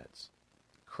non-ICU beds,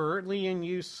 currently in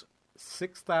use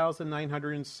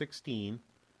 6,916.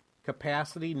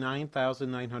 Capacity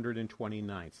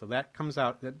 9,929. So that comes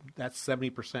out, that's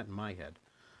 70% in my head.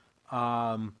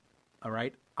 All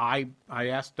right. I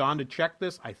asked Don to check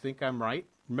this. I think I'm right.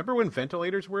 Remember when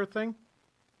ventilators were a thing?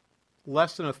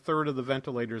 Less than a third of the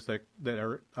ventilators less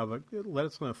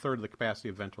than a third of the capacity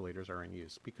of ventilators are in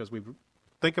use because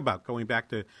think about going back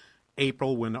to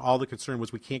April when all the concern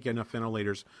was we can't get enough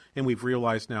ventilators, and we've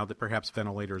realized now that perhaps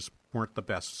ventilators weren't the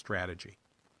best strategy.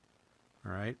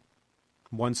 All right.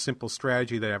 One simple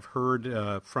strategy that I've heard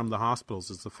from the hospitals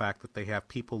is the fact that they have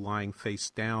people lying face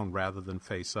down rather than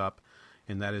face up,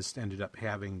 and that has ended up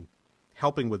helping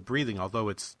with breathing, although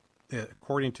it's,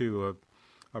 according to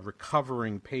a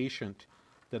recovering patient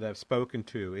that I've spoken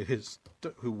to,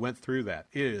 who went through that,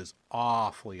 it is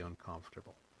awfully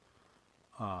uncomfortable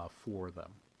for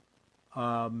them.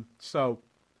 So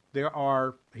there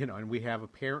are, and we have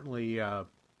apparently,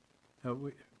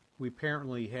 we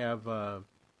apparently have a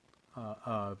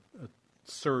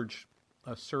surge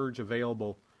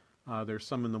available. There's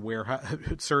some in the warehouse,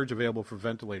 surge available for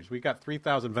ventilators. We've got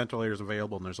 3,000 ventilators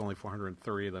available, and there's only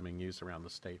 430 of them in use around the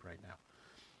state right now.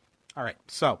 All right,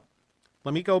 so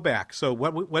let me go back. So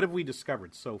what have we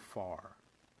discovered so far?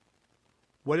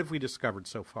 What have we discovered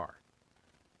so far?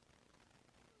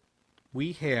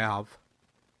 We have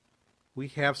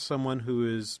someone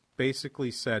who has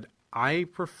basically said, I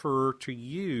prefer to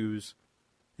use,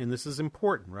 and this is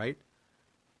important, right?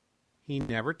 He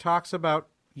never talks about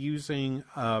using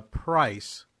a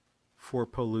price for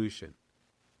pollution,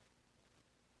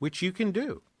 which you can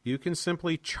do. You can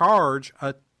simply charge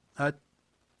a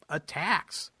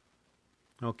tax.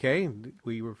 Okay?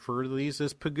 We refer to these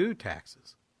as PAGU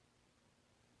taxes.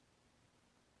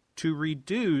 to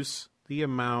reduce the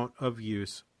amount of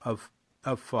use of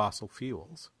fossil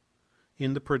fuels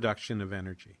in the production of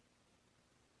energy.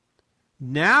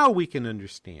 Now we can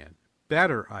understand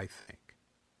better, I think,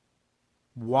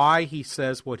 why he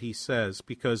says what he says,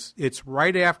 because it's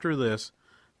right after this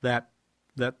that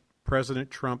President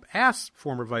Trump asked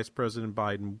former Vice President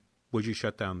Biden, would you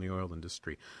shut down the oil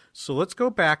industry? So let's go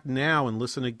back now and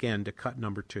listen again to cut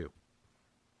number 2.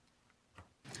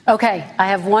 Okay, I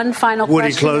have one final question.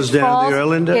 Would he close down the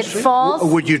oil industry? It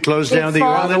falls. Would you close down the oil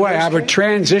industry? By the way, I would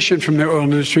transition from the oil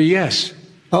industry, yes.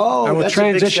 Oh, I would that's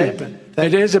transition. a big statement.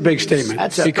 It is a big statement.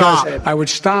 That's a because big statement. I would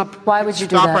stop. Why would you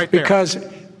do Stop that? right there. Because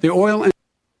the oil.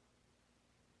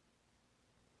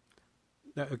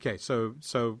 Okay, so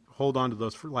hold on to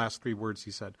those last 3 words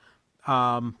he said.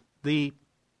 I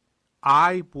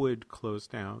would close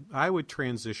down. I would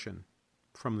transition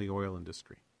from the oil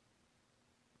industry.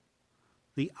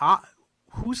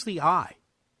 Who's the I?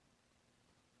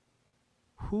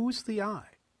 Who's the I?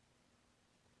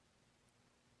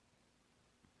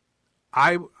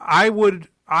 I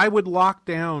would lock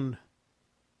down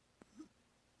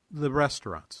the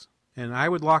restaurants, and I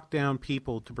would lock down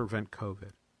people to prevent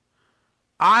COVID.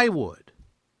 I would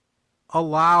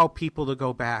allow people to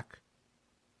go back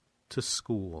to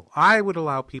school. I would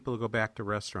allow people to go back to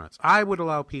restaurants. I would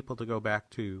allow people to go back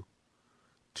to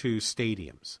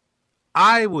stadiums.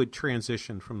 I would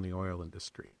transition from the oil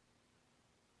industry.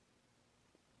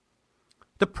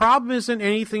 The problem isn't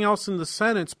anything else in the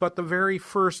sentence but the very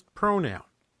first pronoun,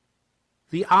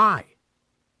 the I.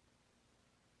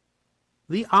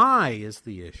 The I is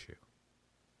the issue.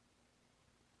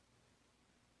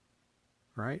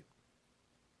 Right?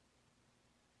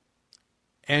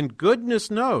 And goodness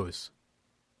knows,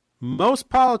 most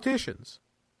politicians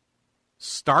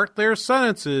start their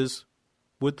sentences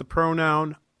with the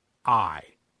pronoun I.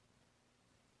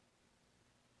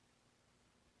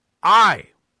 I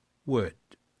would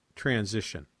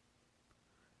transition.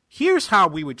 Here's how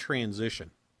we would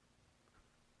transition.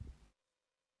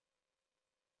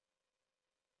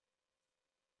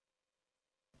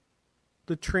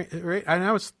 Right?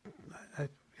 And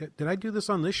did I do this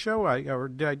on this show, or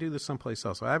did I do this someplace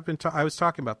else? I was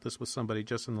talking about this with somebody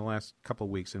just in the last couple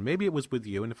of weeks, and maybe it was with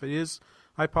you. And if it is,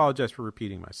 I apologize for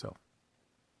repeating myself.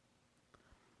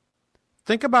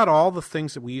 Think about all the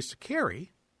things that we used to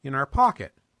carry in our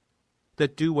pocket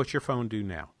that do what your phone do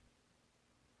now.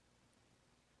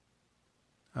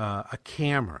 A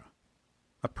camera,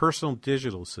 a personal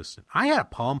digital assistant. I had a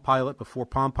Palm Pilot before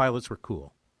Palm Pilots were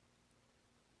cool.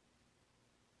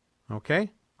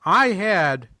 Okay? I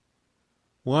had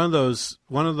one of those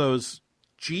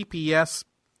GPS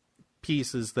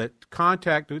pieces that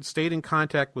stayed in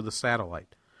contact with a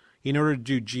satellite in order to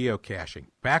do geocaching,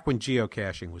 back when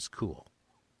geocaching was cool.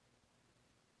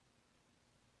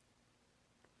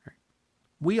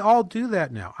 We all do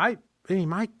that now. I mean,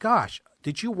 my gosh,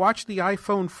 did you watch the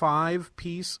iPhone 5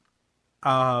 piece,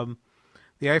 the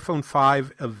iPhone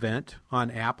 5 event on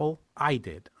Apple? I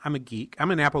did. I'm a geek. I'm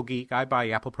an Apple geek. I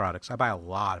buy Apple products. I buy a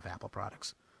lot of Apple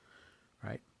products,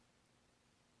 right?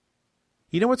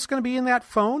 You know what's going to be in that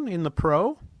phone, in the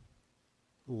Pro?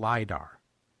 LiDAR.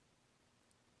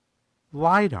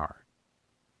 LiDAR.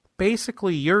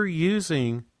 Basically, you're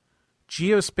using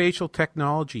geospatial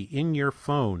technology in your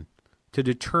phone to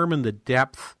determine the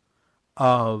depth of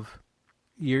a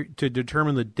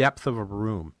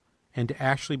room, and to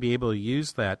actually be able to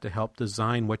use that to help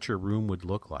design what your room would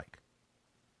look like.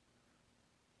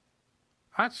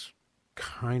 That's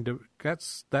kind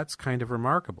of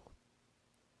remarkable.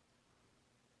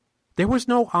 There was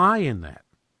no I in that.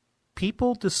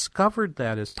 People discovered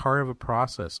that as part of a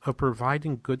process of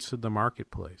providing goods to the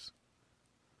marketplace.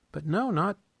 But no,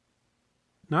 not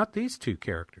these two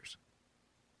characters.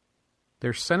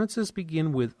 Their sentences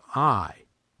begin with I.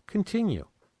 Continue.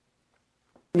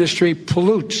 Industry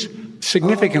pollutes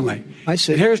significantly. I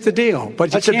see. Here's the deal. But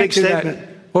that's you a can't big do statement.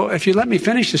 That. Well, if you let me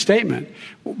finish the statement,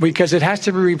 because it has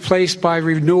to be replaced by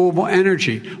renewable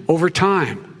energy over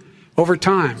time.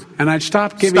 And I'd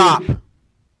stop giving... Stop.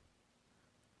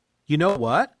 You know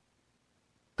what?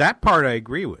 That part I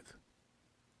agree with.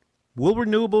 Will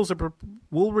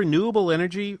renewable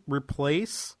energy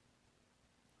replace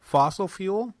fossil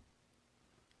fuel?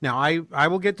 Now, I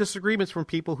will get disagreements from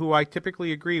people who I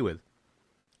typically agree with.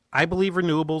 I believe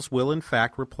renewables will, in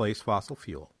fact, replace fossil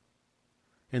fuel.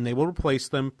 And they will replace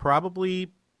them probably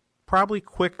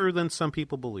quicker than some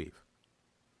people believe.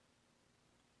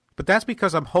 But that's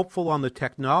because I'm hopeful on the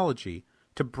technology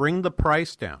to bring the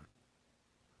price down.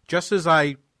 Just as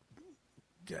in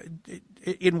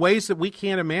ways that we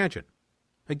can't imagine.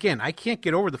 Again, I can't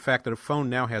get over the fact that a phone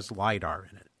now has LiDAR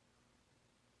in it.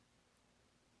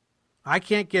 I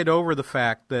can't get over the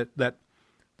fact that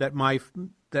my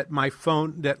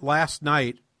phone, that last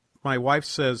night my wife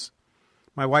says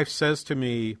to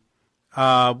me,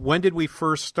 when did we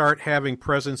first start having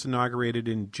presidents inaugurated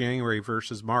in January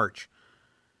versus March?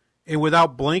 And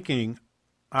without blinking,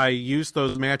 I used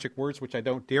those magic words, which I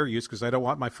don't dare use because I don't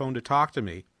want my phone to talk to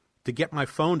me, to get my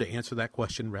phone to answer that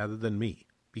question rather than me,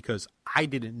 because I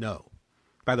didn't know.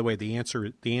 By the way, the answer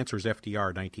is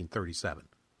FDR, 1937.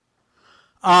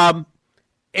 And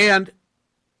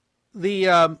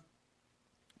the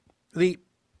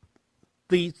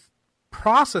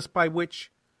process by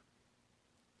which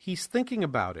he's thinking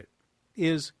about it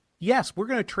is, yes, we're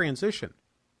going to transition,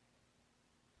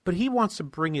 but he wants to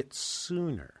bring it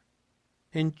sooner.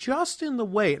 And just in the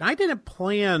way, and I didn't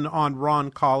plan on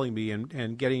Ron calling me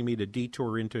and getting me to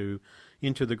detour into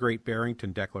the Great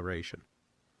Barrington Declaration,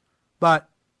 but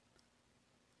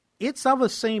it's of the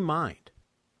same mind.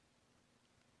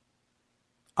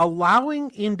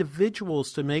 Allowing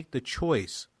individuals to make the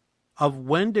choice of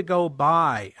when to go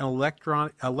buy an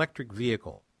electric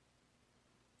vehicle,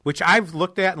 which I've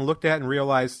looked at and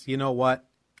realized, you know what,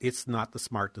 it's not the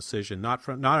smart decision, not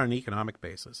on an economic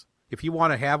basis. If you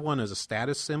want to have one as a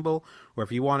status symbol, or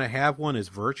if you want to have one as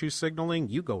virtue signaling,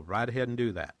 you go right ahead and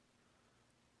do that.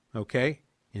 Okay?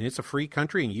 And it's a free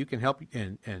country, and you can help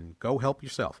and go help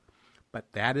yourself.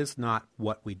 But that is not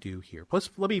what we do here. Let's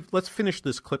finish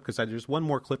this clip, because there's one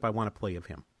more clip I want to play of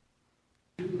him.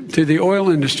 To the oil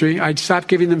industry, I'd stop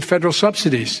giving them federal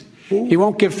subsidies. He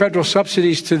won't give federal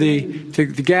subsidies to the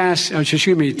gas. To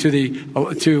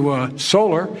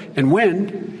solar and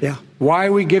wind. Yeah. Why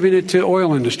are we giving it to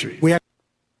oil industry?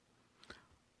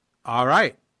 All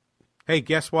right. Hey,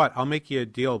 guess what? I'll make you a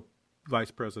deal,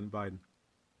 Vice President Biden.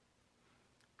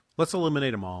 Let's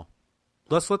eliminate them all.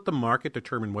 Let's let the market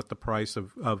determine what the price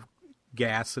of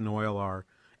gas and oil are,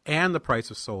 and the price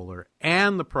of solar,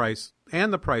 and the price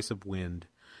of wind,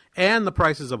 and the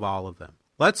prices of all of them.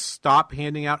 Let's stop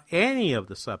handing out any of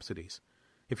the subsidies.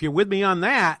 If you're with me on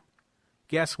that,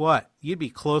 guess what? You'd be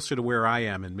closer to where I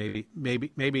am, and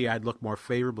maybe I'd look more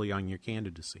favorably on your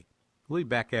candidacy. We'll be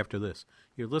back after this.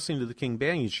 You're listening to the King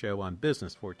Banaian Show on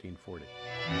Business 1440.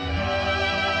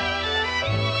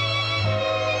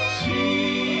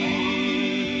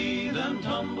 See them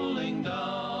tumbling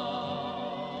down.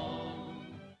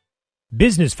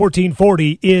 Business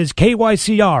 1440 is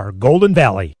KYCR Golden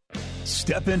Valley.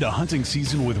 Step into hunting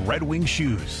season with Red Wing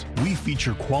Shoes. We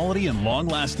feature quality and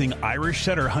long-lasting Irish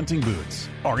Setter hunting boots.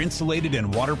 Our insulated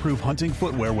and waterproof hunting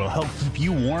footwear will help keep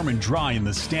you warm and dry in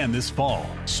the stand this fall.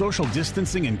 Social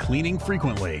distancing and cleaning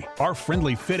frequently. Our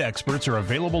friendly fit experts are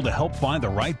available to help find the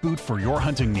right boot for your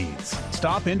hunting needs.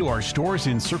 Stop into our stores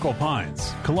in Circle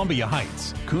Pines, Columbia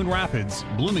Heights, Coon Rapids,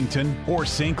 Bloomington, or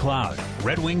St. Cloud.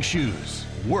 Red Wing Shoes.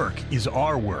 Work is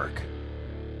our work.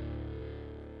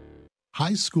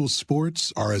 High school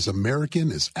sports are as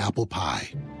American as apple pie.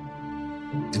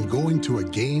 And going to a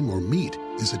game or meet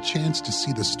is a chance to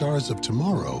see the stars of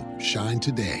tomorrow shine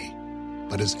today.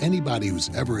 But as anybody who's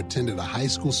ever attended a high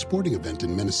school sporting event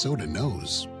in Minnesota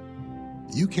knows,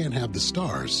 you can't have the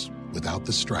stars without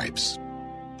the stripes.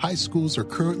 High schools are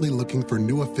currently looking for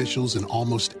new officials in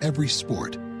almost every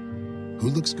sport. Who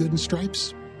looks good in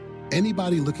stripes?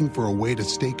 Anybody looking for a way to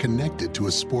stay connected to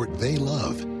a sport they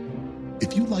love.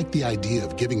 If you like the idea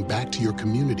of giving back to your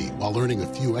community while earning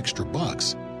a few extra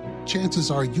bucks,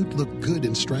 chances are you'd look good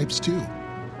in stripes too.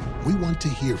 We want to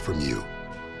hear from you.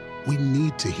 We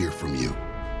need to hear from you.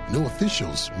 No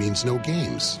officials means no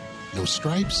games. No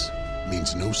stripes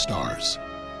means no stars.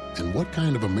 And what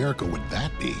kind of America would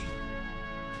that be?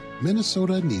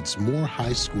 Minnesota needs more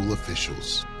high school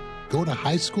officials. Go to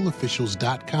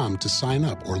highschoolofficials.com to sign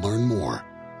up or learn more.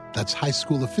 That's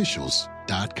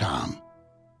highschoolofficials.com.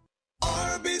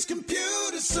 Arby's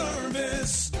Computer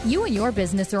Service. You and your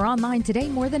business are online today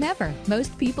more than ever.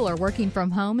 Most people are working from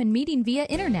home and meeting via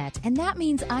internet, and that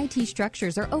means IT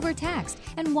structures are overtaxed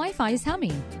and Wi-Fi is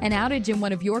humming. An outage in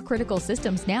one of your critical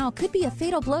systems now could be a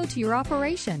fatal blow to your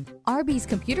operation. Arby's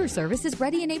Computer Service is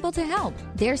ready and able to help.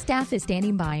 Their staff is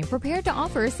standing by and prepared to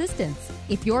offer assistance.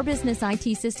 If your business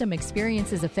IT system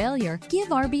experiences a failure,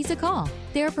 give Arby's a call.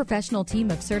 Their professional team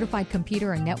of certified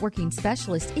computer and networking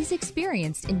specialists is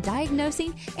experienced in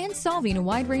diagnosing and solving a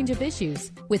wide range of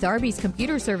issues. With Arby's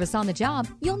Computer Service on the job,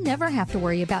 you'll never have to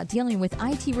worry about dealing with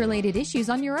IT-related issues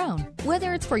on your own,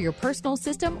 whether it's for your personal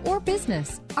system or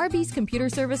business. Arby's Computer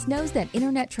Service knows that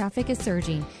internet traffic is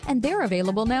surging, and they're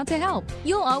available now to help.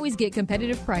 You'll always get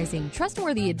competitive pricing,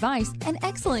 trustworthy advice, and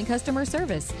excellent customer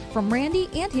service from Randy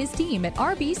and his team at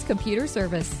Arby's Computer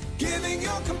Service. Giving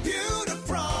your computer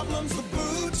problems the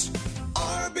boot.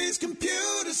 Arby's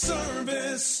Computer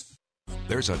Service.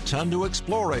 There's a ton to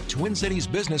explore at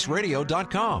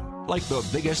TwinCitiesBusinessRadio.com, like the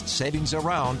biggest savings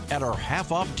around at our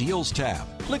half-off deals tab.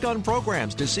 Click on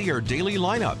programs to see our daily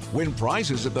lineup, win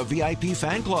prizes at the VIP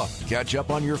fan club, catch up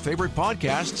on your favorite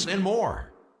podcasts, and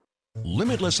more.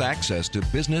 Limitless access to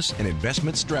business and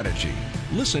investment strategy.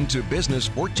 Listen to Business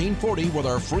 1440 with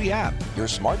our free app, your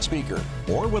smart speaker,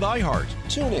 or with iHeart,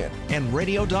 TuneIn, and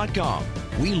Radio.com.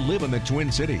 We live in the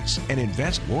Twin Cities and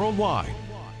invest worldwide.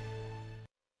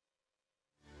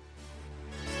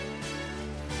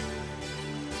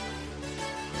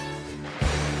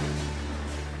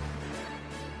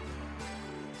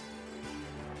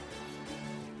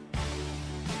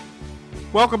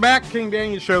 Welcome back, King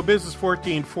Banaian Show, Business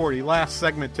 1440. Last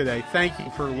segment today. Thank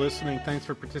you for listening. Thanks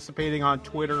for participating on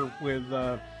Twitter with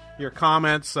your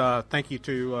comments. Thank you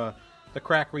to the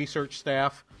Crack Research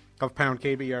staff of Pound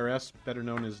KBRS, better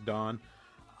known as Dawn.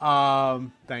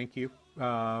 Thank you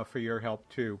for your help,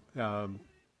 too.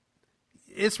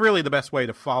 It's really the best way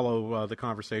to follow the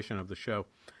conversation of the show,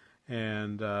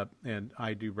 and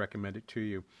I do recommend it to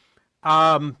you.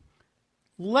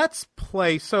 Let's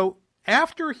play. So,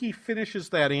 after he finishes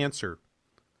that answer,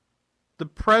 the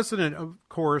president, of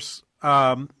course,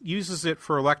 uses it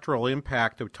for electoral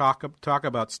impact to talk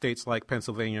about states like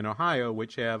Pennsylvania and Ohio,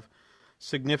 which have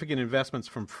significant investments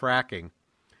from fracking.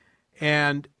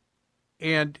 And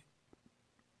I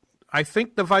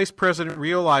think the vice president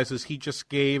realizes he just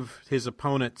gave his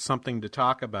opponent something to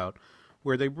talk about,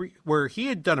 where he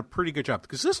had done a pretty good job,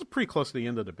 because this is pretty close to the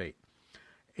end of the debate.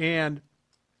 And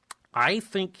I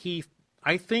think he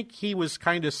was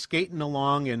kind of skating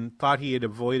along and thought he had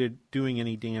avoided doing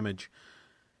any damage.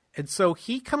 And so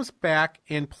he comes back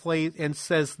and plays and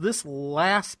says this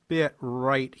last bit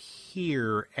right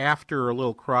here after a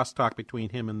little crosstalk between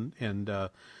him and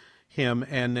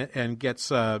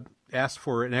gets asked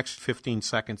for an extra 15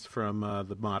 seconds from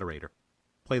the moderator.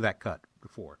 Play that cut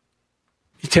before.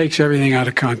 He takes everything out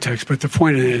of context, but the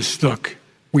point is, look,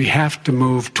 we have to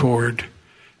move toward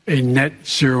a net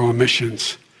zero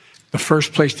emissions. The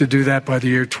first place to do that by the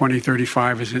year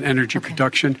 2035 is in energy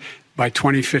production. By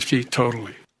 2050,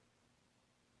 totally.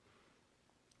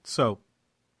 So,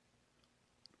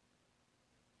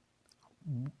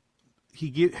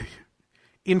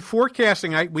 in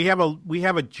forecasting, we have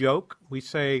a joke. We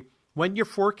say, when you're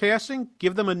forecasting,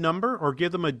 give them a number or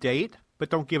give them a date, but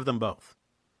don't give them both,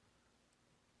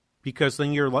 because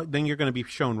then you're going to be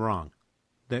shown wrong.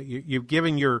 That you've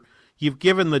given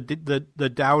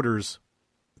the doubters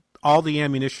all the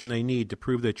ammunition they need to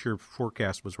prove that your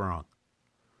forecast was wrong.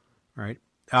 Right?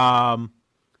 Don't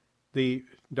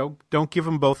give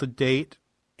them both a date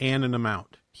and an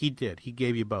amount. He did. He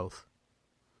gave you both.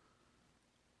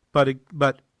 But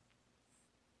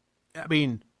I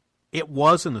mean, it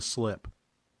wasn't a slip.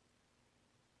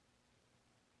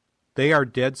 They are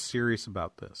dead serious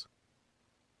about this.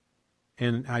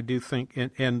 And I do think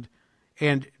and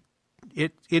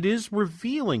it is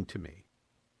revealing to me.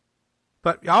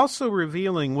 But also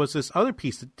revealing was this other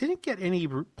piece that didn't get any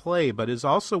play, but is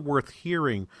also worth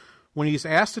hearing when he's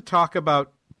asked to talk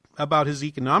about his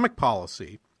economic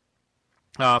policy.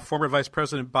 Former Vice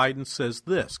President Biden says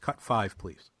this. Cut 5,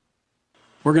 please.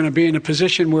 We're going to be in a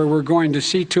position where we're going to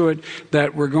see to it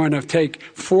that we're going to take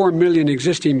 4 million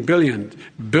existing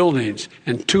buildings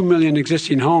and 2 million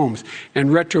existing homes and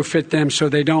retrofit them so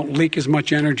they don't leak as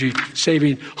much energy,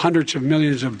 saving hundreds of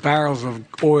millions of barrels of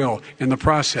oil in the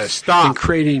process. Stop. And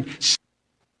creating.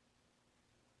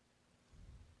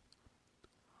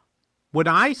 When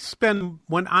I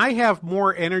have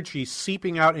more energy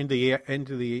seeping out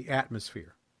into the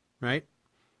atmosphere, right?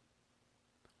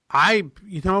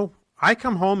 I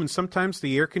come home and sometimes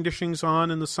the air conditioning's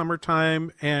on in the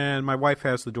summertime and my wife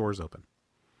has the doors open.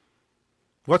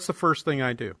 What's the first thing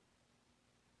I do?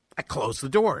 I close the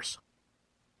doors.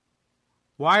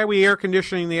 Why are we air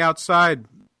conditioning the outside,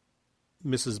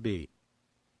 Mrs. B?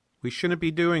 We shouldn't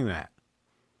be doing that.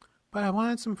 But I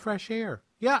wanted some fresh air.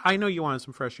 Yeah, I know you wanted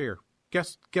some fresh air.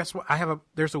 Guess what?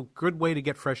 There's a good way to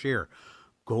get fresh air.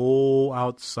 Go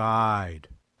outside.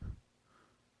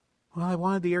 Well, I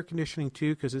wanted the air conditioning,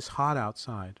 too, because it's hot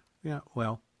outside. Yeah,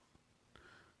 well,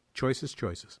 choices,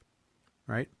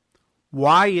 right?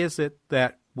 Why is it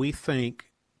that we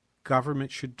think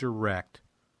government should direct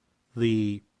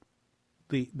the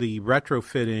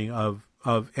retrofitting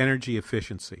of energy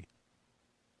efficiency?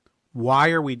 Why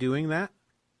are we doing that?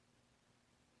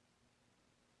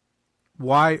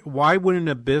 Why wouldn't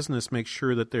a business make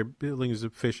sure that their building is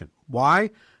efficient? Why?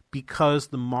 Because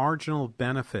the marginal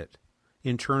benefit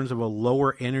in terms of a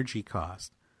lower energy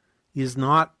cost is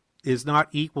not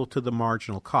equal to the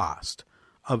marginal cost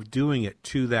of doing it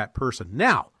to that person.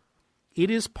 Now, it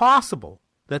is possible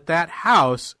that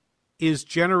house is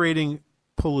generating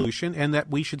pollution and that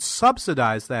we should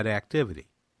subsidize that activity.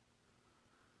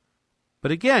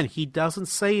 But again, he doesn't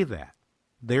say that.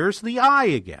 There's the I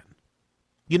again.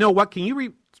 You know what? Can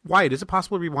you Wyatt, is it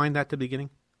possible to rewind that to the beginning?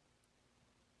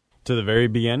 To the very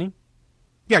beginning?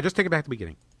 Yeah, just take it back to the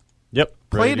beginning. Yep.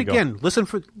 Play it again. Listen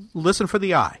for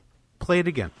the I. Play it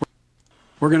again.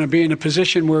 We're going to be in a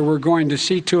position where we're going to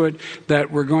see to it that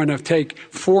we're going to take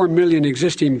 4 million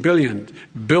existing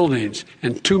buildings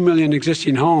and 2 million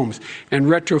existing homes and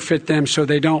retrofit them so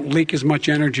they don't leak as much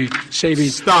energy, saving...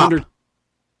 Stop.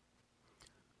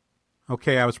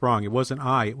 Okay, I was wrong. It wasn't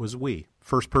I, it was we.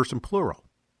 First person plural,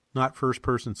 not first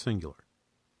person singular.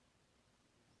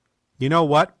 You know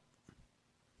what?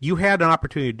 You had an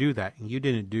opportunity to do that, and you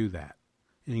didn't do that.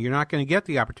 And you're not going to get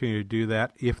the opportunity to do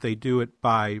that if they do it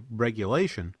by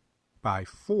regulation, by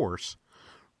force,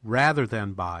 rather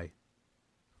than by,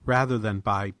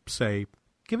 say,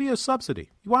 give you a subsidy.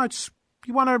 You want to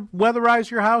weatherize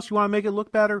your house? You want to make it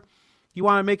look better? You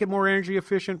want to make it more energy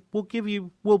efficient?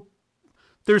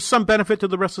 There's some benefit to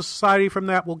the rest of society from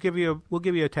that. We'll give you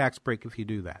a tax break if you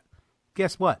do that.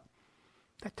 Guess what?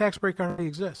 That tax break already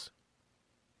exists.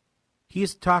 He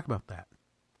has to talk about that.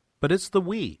 But it's the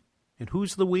we. And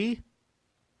who's the we?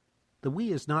 The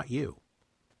we is not you.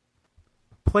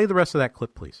 Play the rest of that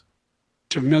clip, please.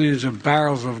 Of millions of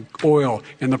barrels of oil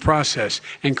in the process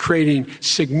and creating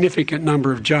significant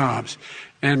number of jobs.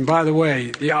 And by the way,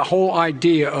 the whole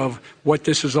idea of what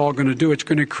this is all going to do, it's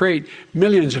going to create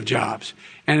millions of jobs,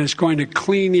 and it's going to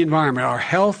clean the environment. Our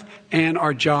health and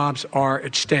our jobs are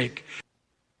at stake.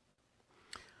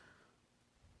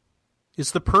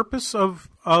 Is the purpose of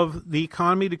the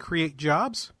economy to create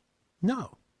jobs?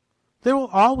 No. There will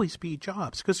always be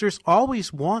jobs because there's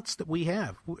always wants that we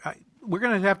have. We're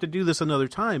going to have to do this another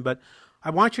time, but I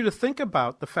want you to think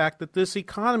about the fact that this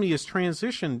economy has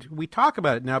transitioned. We talk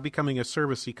about it now becoming a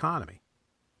service economy.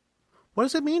 What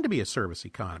does it mean to be a service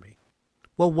economy?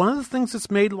 Well, one of the things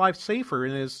that's made life safer,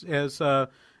 and as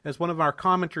one of our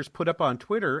commenters put up on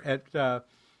Twitter at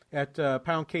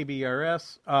Pound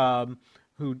KBRS,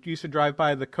 who used to drive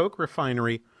by the Coke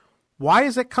refinery, why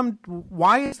is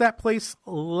that place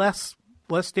less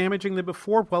damaging than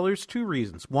before? Well, there's two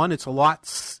reasons. One, it's a lot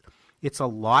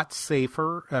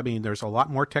safer. I mean, there's a lot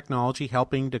more technology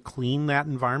helping to clean that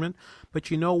environment.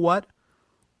 But you know what?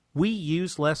 We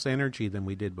use less energy than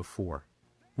we did before.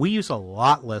 We use a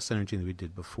lot less energy than we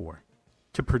did before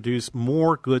to produce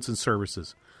more goods and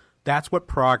services. That's what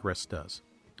progress does.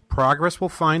 Progress will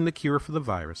find the cure for the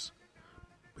virus,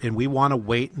 and we want to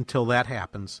wait until that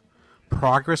happens.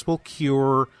 Progress will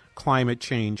cure climate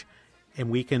change, and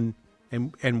we can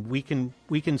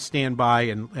stand by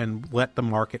and let the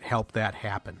market help that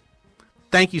happen.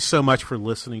 Thank you so much for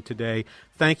listening today.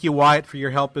 Thank you, Wyatt, for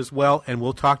your help as well, and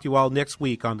we'll talk to you all next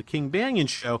week on the King Banaian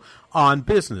Show on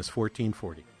Business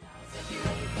 1440.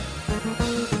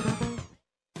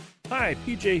 Hi,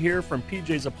 PJ here from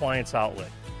PJ's Appliance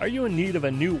Outlet. Are you in need of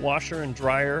a new washer and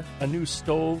dryer, a new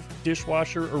stove,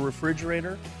 dishwasher, or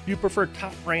refrigerator? Do you prefer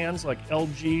top brands like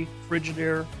LG,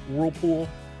 Frigidaire, Whirlpool?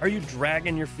 Are you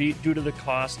dragging your feet due to the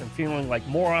cost and feeling like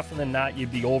more often than not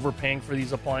you'd be overpaying for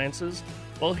these appliances?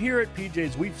 Well, here at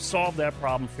PJ's, we've solved that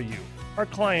problem for you. Our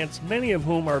clients, many of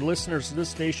whom are listeners to this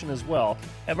station as well,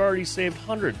 have already saved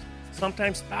hundreds,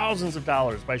 sometimes thousands of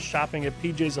dollars by shopping at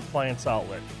PJ's Appliance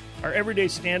Outlet. Our everyday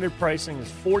standard pricing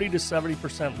is 40 to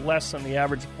 70% less than the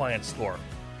average appliance store.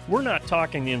 We're not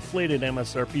talking the inflated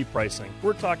MSRP pricing.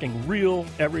 We're talking real,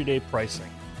 everyday pricing.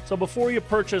 So before you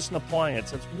purchase an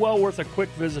appliance, it's well worth a quick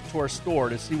visit to our store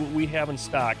to see what we have in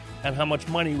stock and how much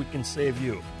money we can save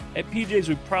you. At PJ's,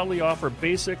 we proudly offer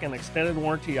basic and extended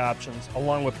warranty options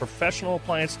along with professional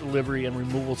appliance delivery and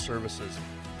removal services.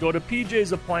 Go to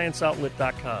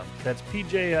pjsapplianceoutlet.com. That's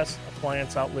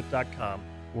pjsapplianceoutlet.com,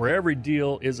 where every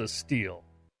deal is a steal.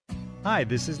 Hi,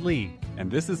 this is Lee.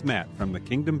 And this is Matt from the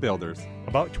Kingdom Builders.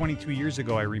 About 22 years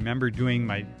ago, I remember doing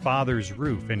my father's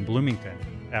roof in Bloomington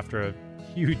after a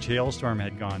huge hailstorm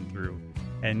had gone through.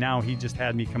 And now he just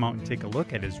had me come out and take a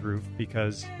look at his roof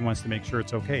because he wants to make sure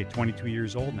it's okay. 22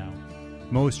 years old now.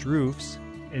 Most roofs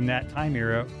in that time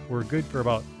era were good for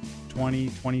about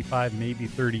 20, 25, maybe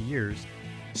 30 years.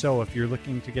 So if you're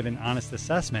looking to get an honest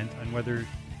assessment on whether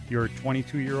your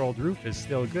 22-year-old roof is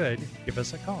still good, give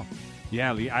us a call.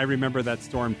 Yeah, Lee, I remember that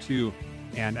storm too.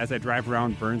 And as I drive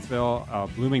around Burnsville,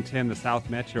 Bloomington, the South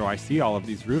Metro, I see all of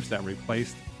these roofs that were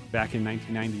replaced back in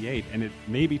 1998. And it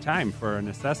may be time for an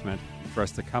assessment for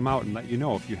us to come out and let you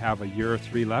know if you have a year or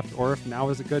 3 left or if now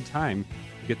is a good time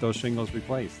to get those shingles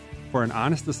replaced. For an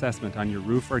honest assessment on your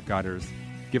roof or gutters,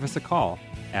 give us a call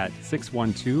at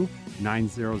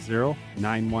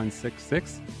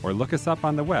 612-900-9166 or look us up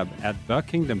on the web at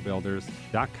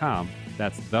thekingdombuilders.com.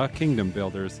 That's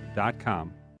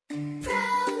thekingdombuilders.com.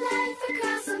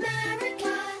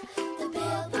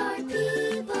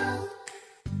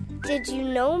 Did you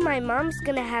know my mom's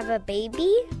gonna have a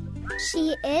baby?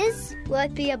 She is? Will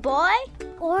it be a boy?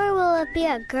 Or will it be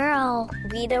a girl?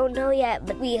 We don't know yet,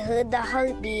 but we heard the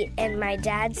heartbeat and my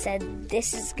dad said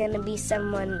this is gonna be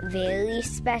someone very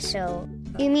special.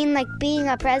 You mean like being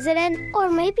a president? Or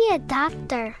maybe a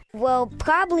doctor? Well,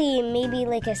 probably maybe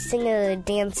like a singer or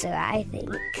dancer, I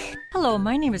think. Hello,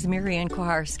 my name is Marianne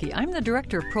Koharski. I'm the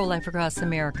director of Pro-Life Across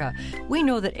America. We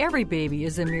know that every baby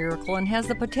is a miracle and has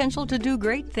the potential to do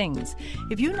great things.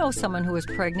 If you know someone who is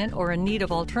pregnant or in need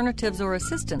of alternatives or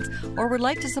assistance, or would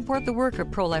like to support the work of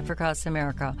Pro-Life Across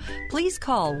America, please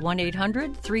call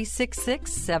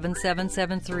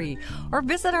 1-800-366-7773 or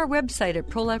visit our website at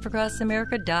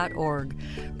prolifeacrossamerica.org.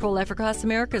 Pro-Life Across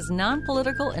America is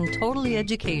non-political and totally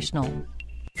educational.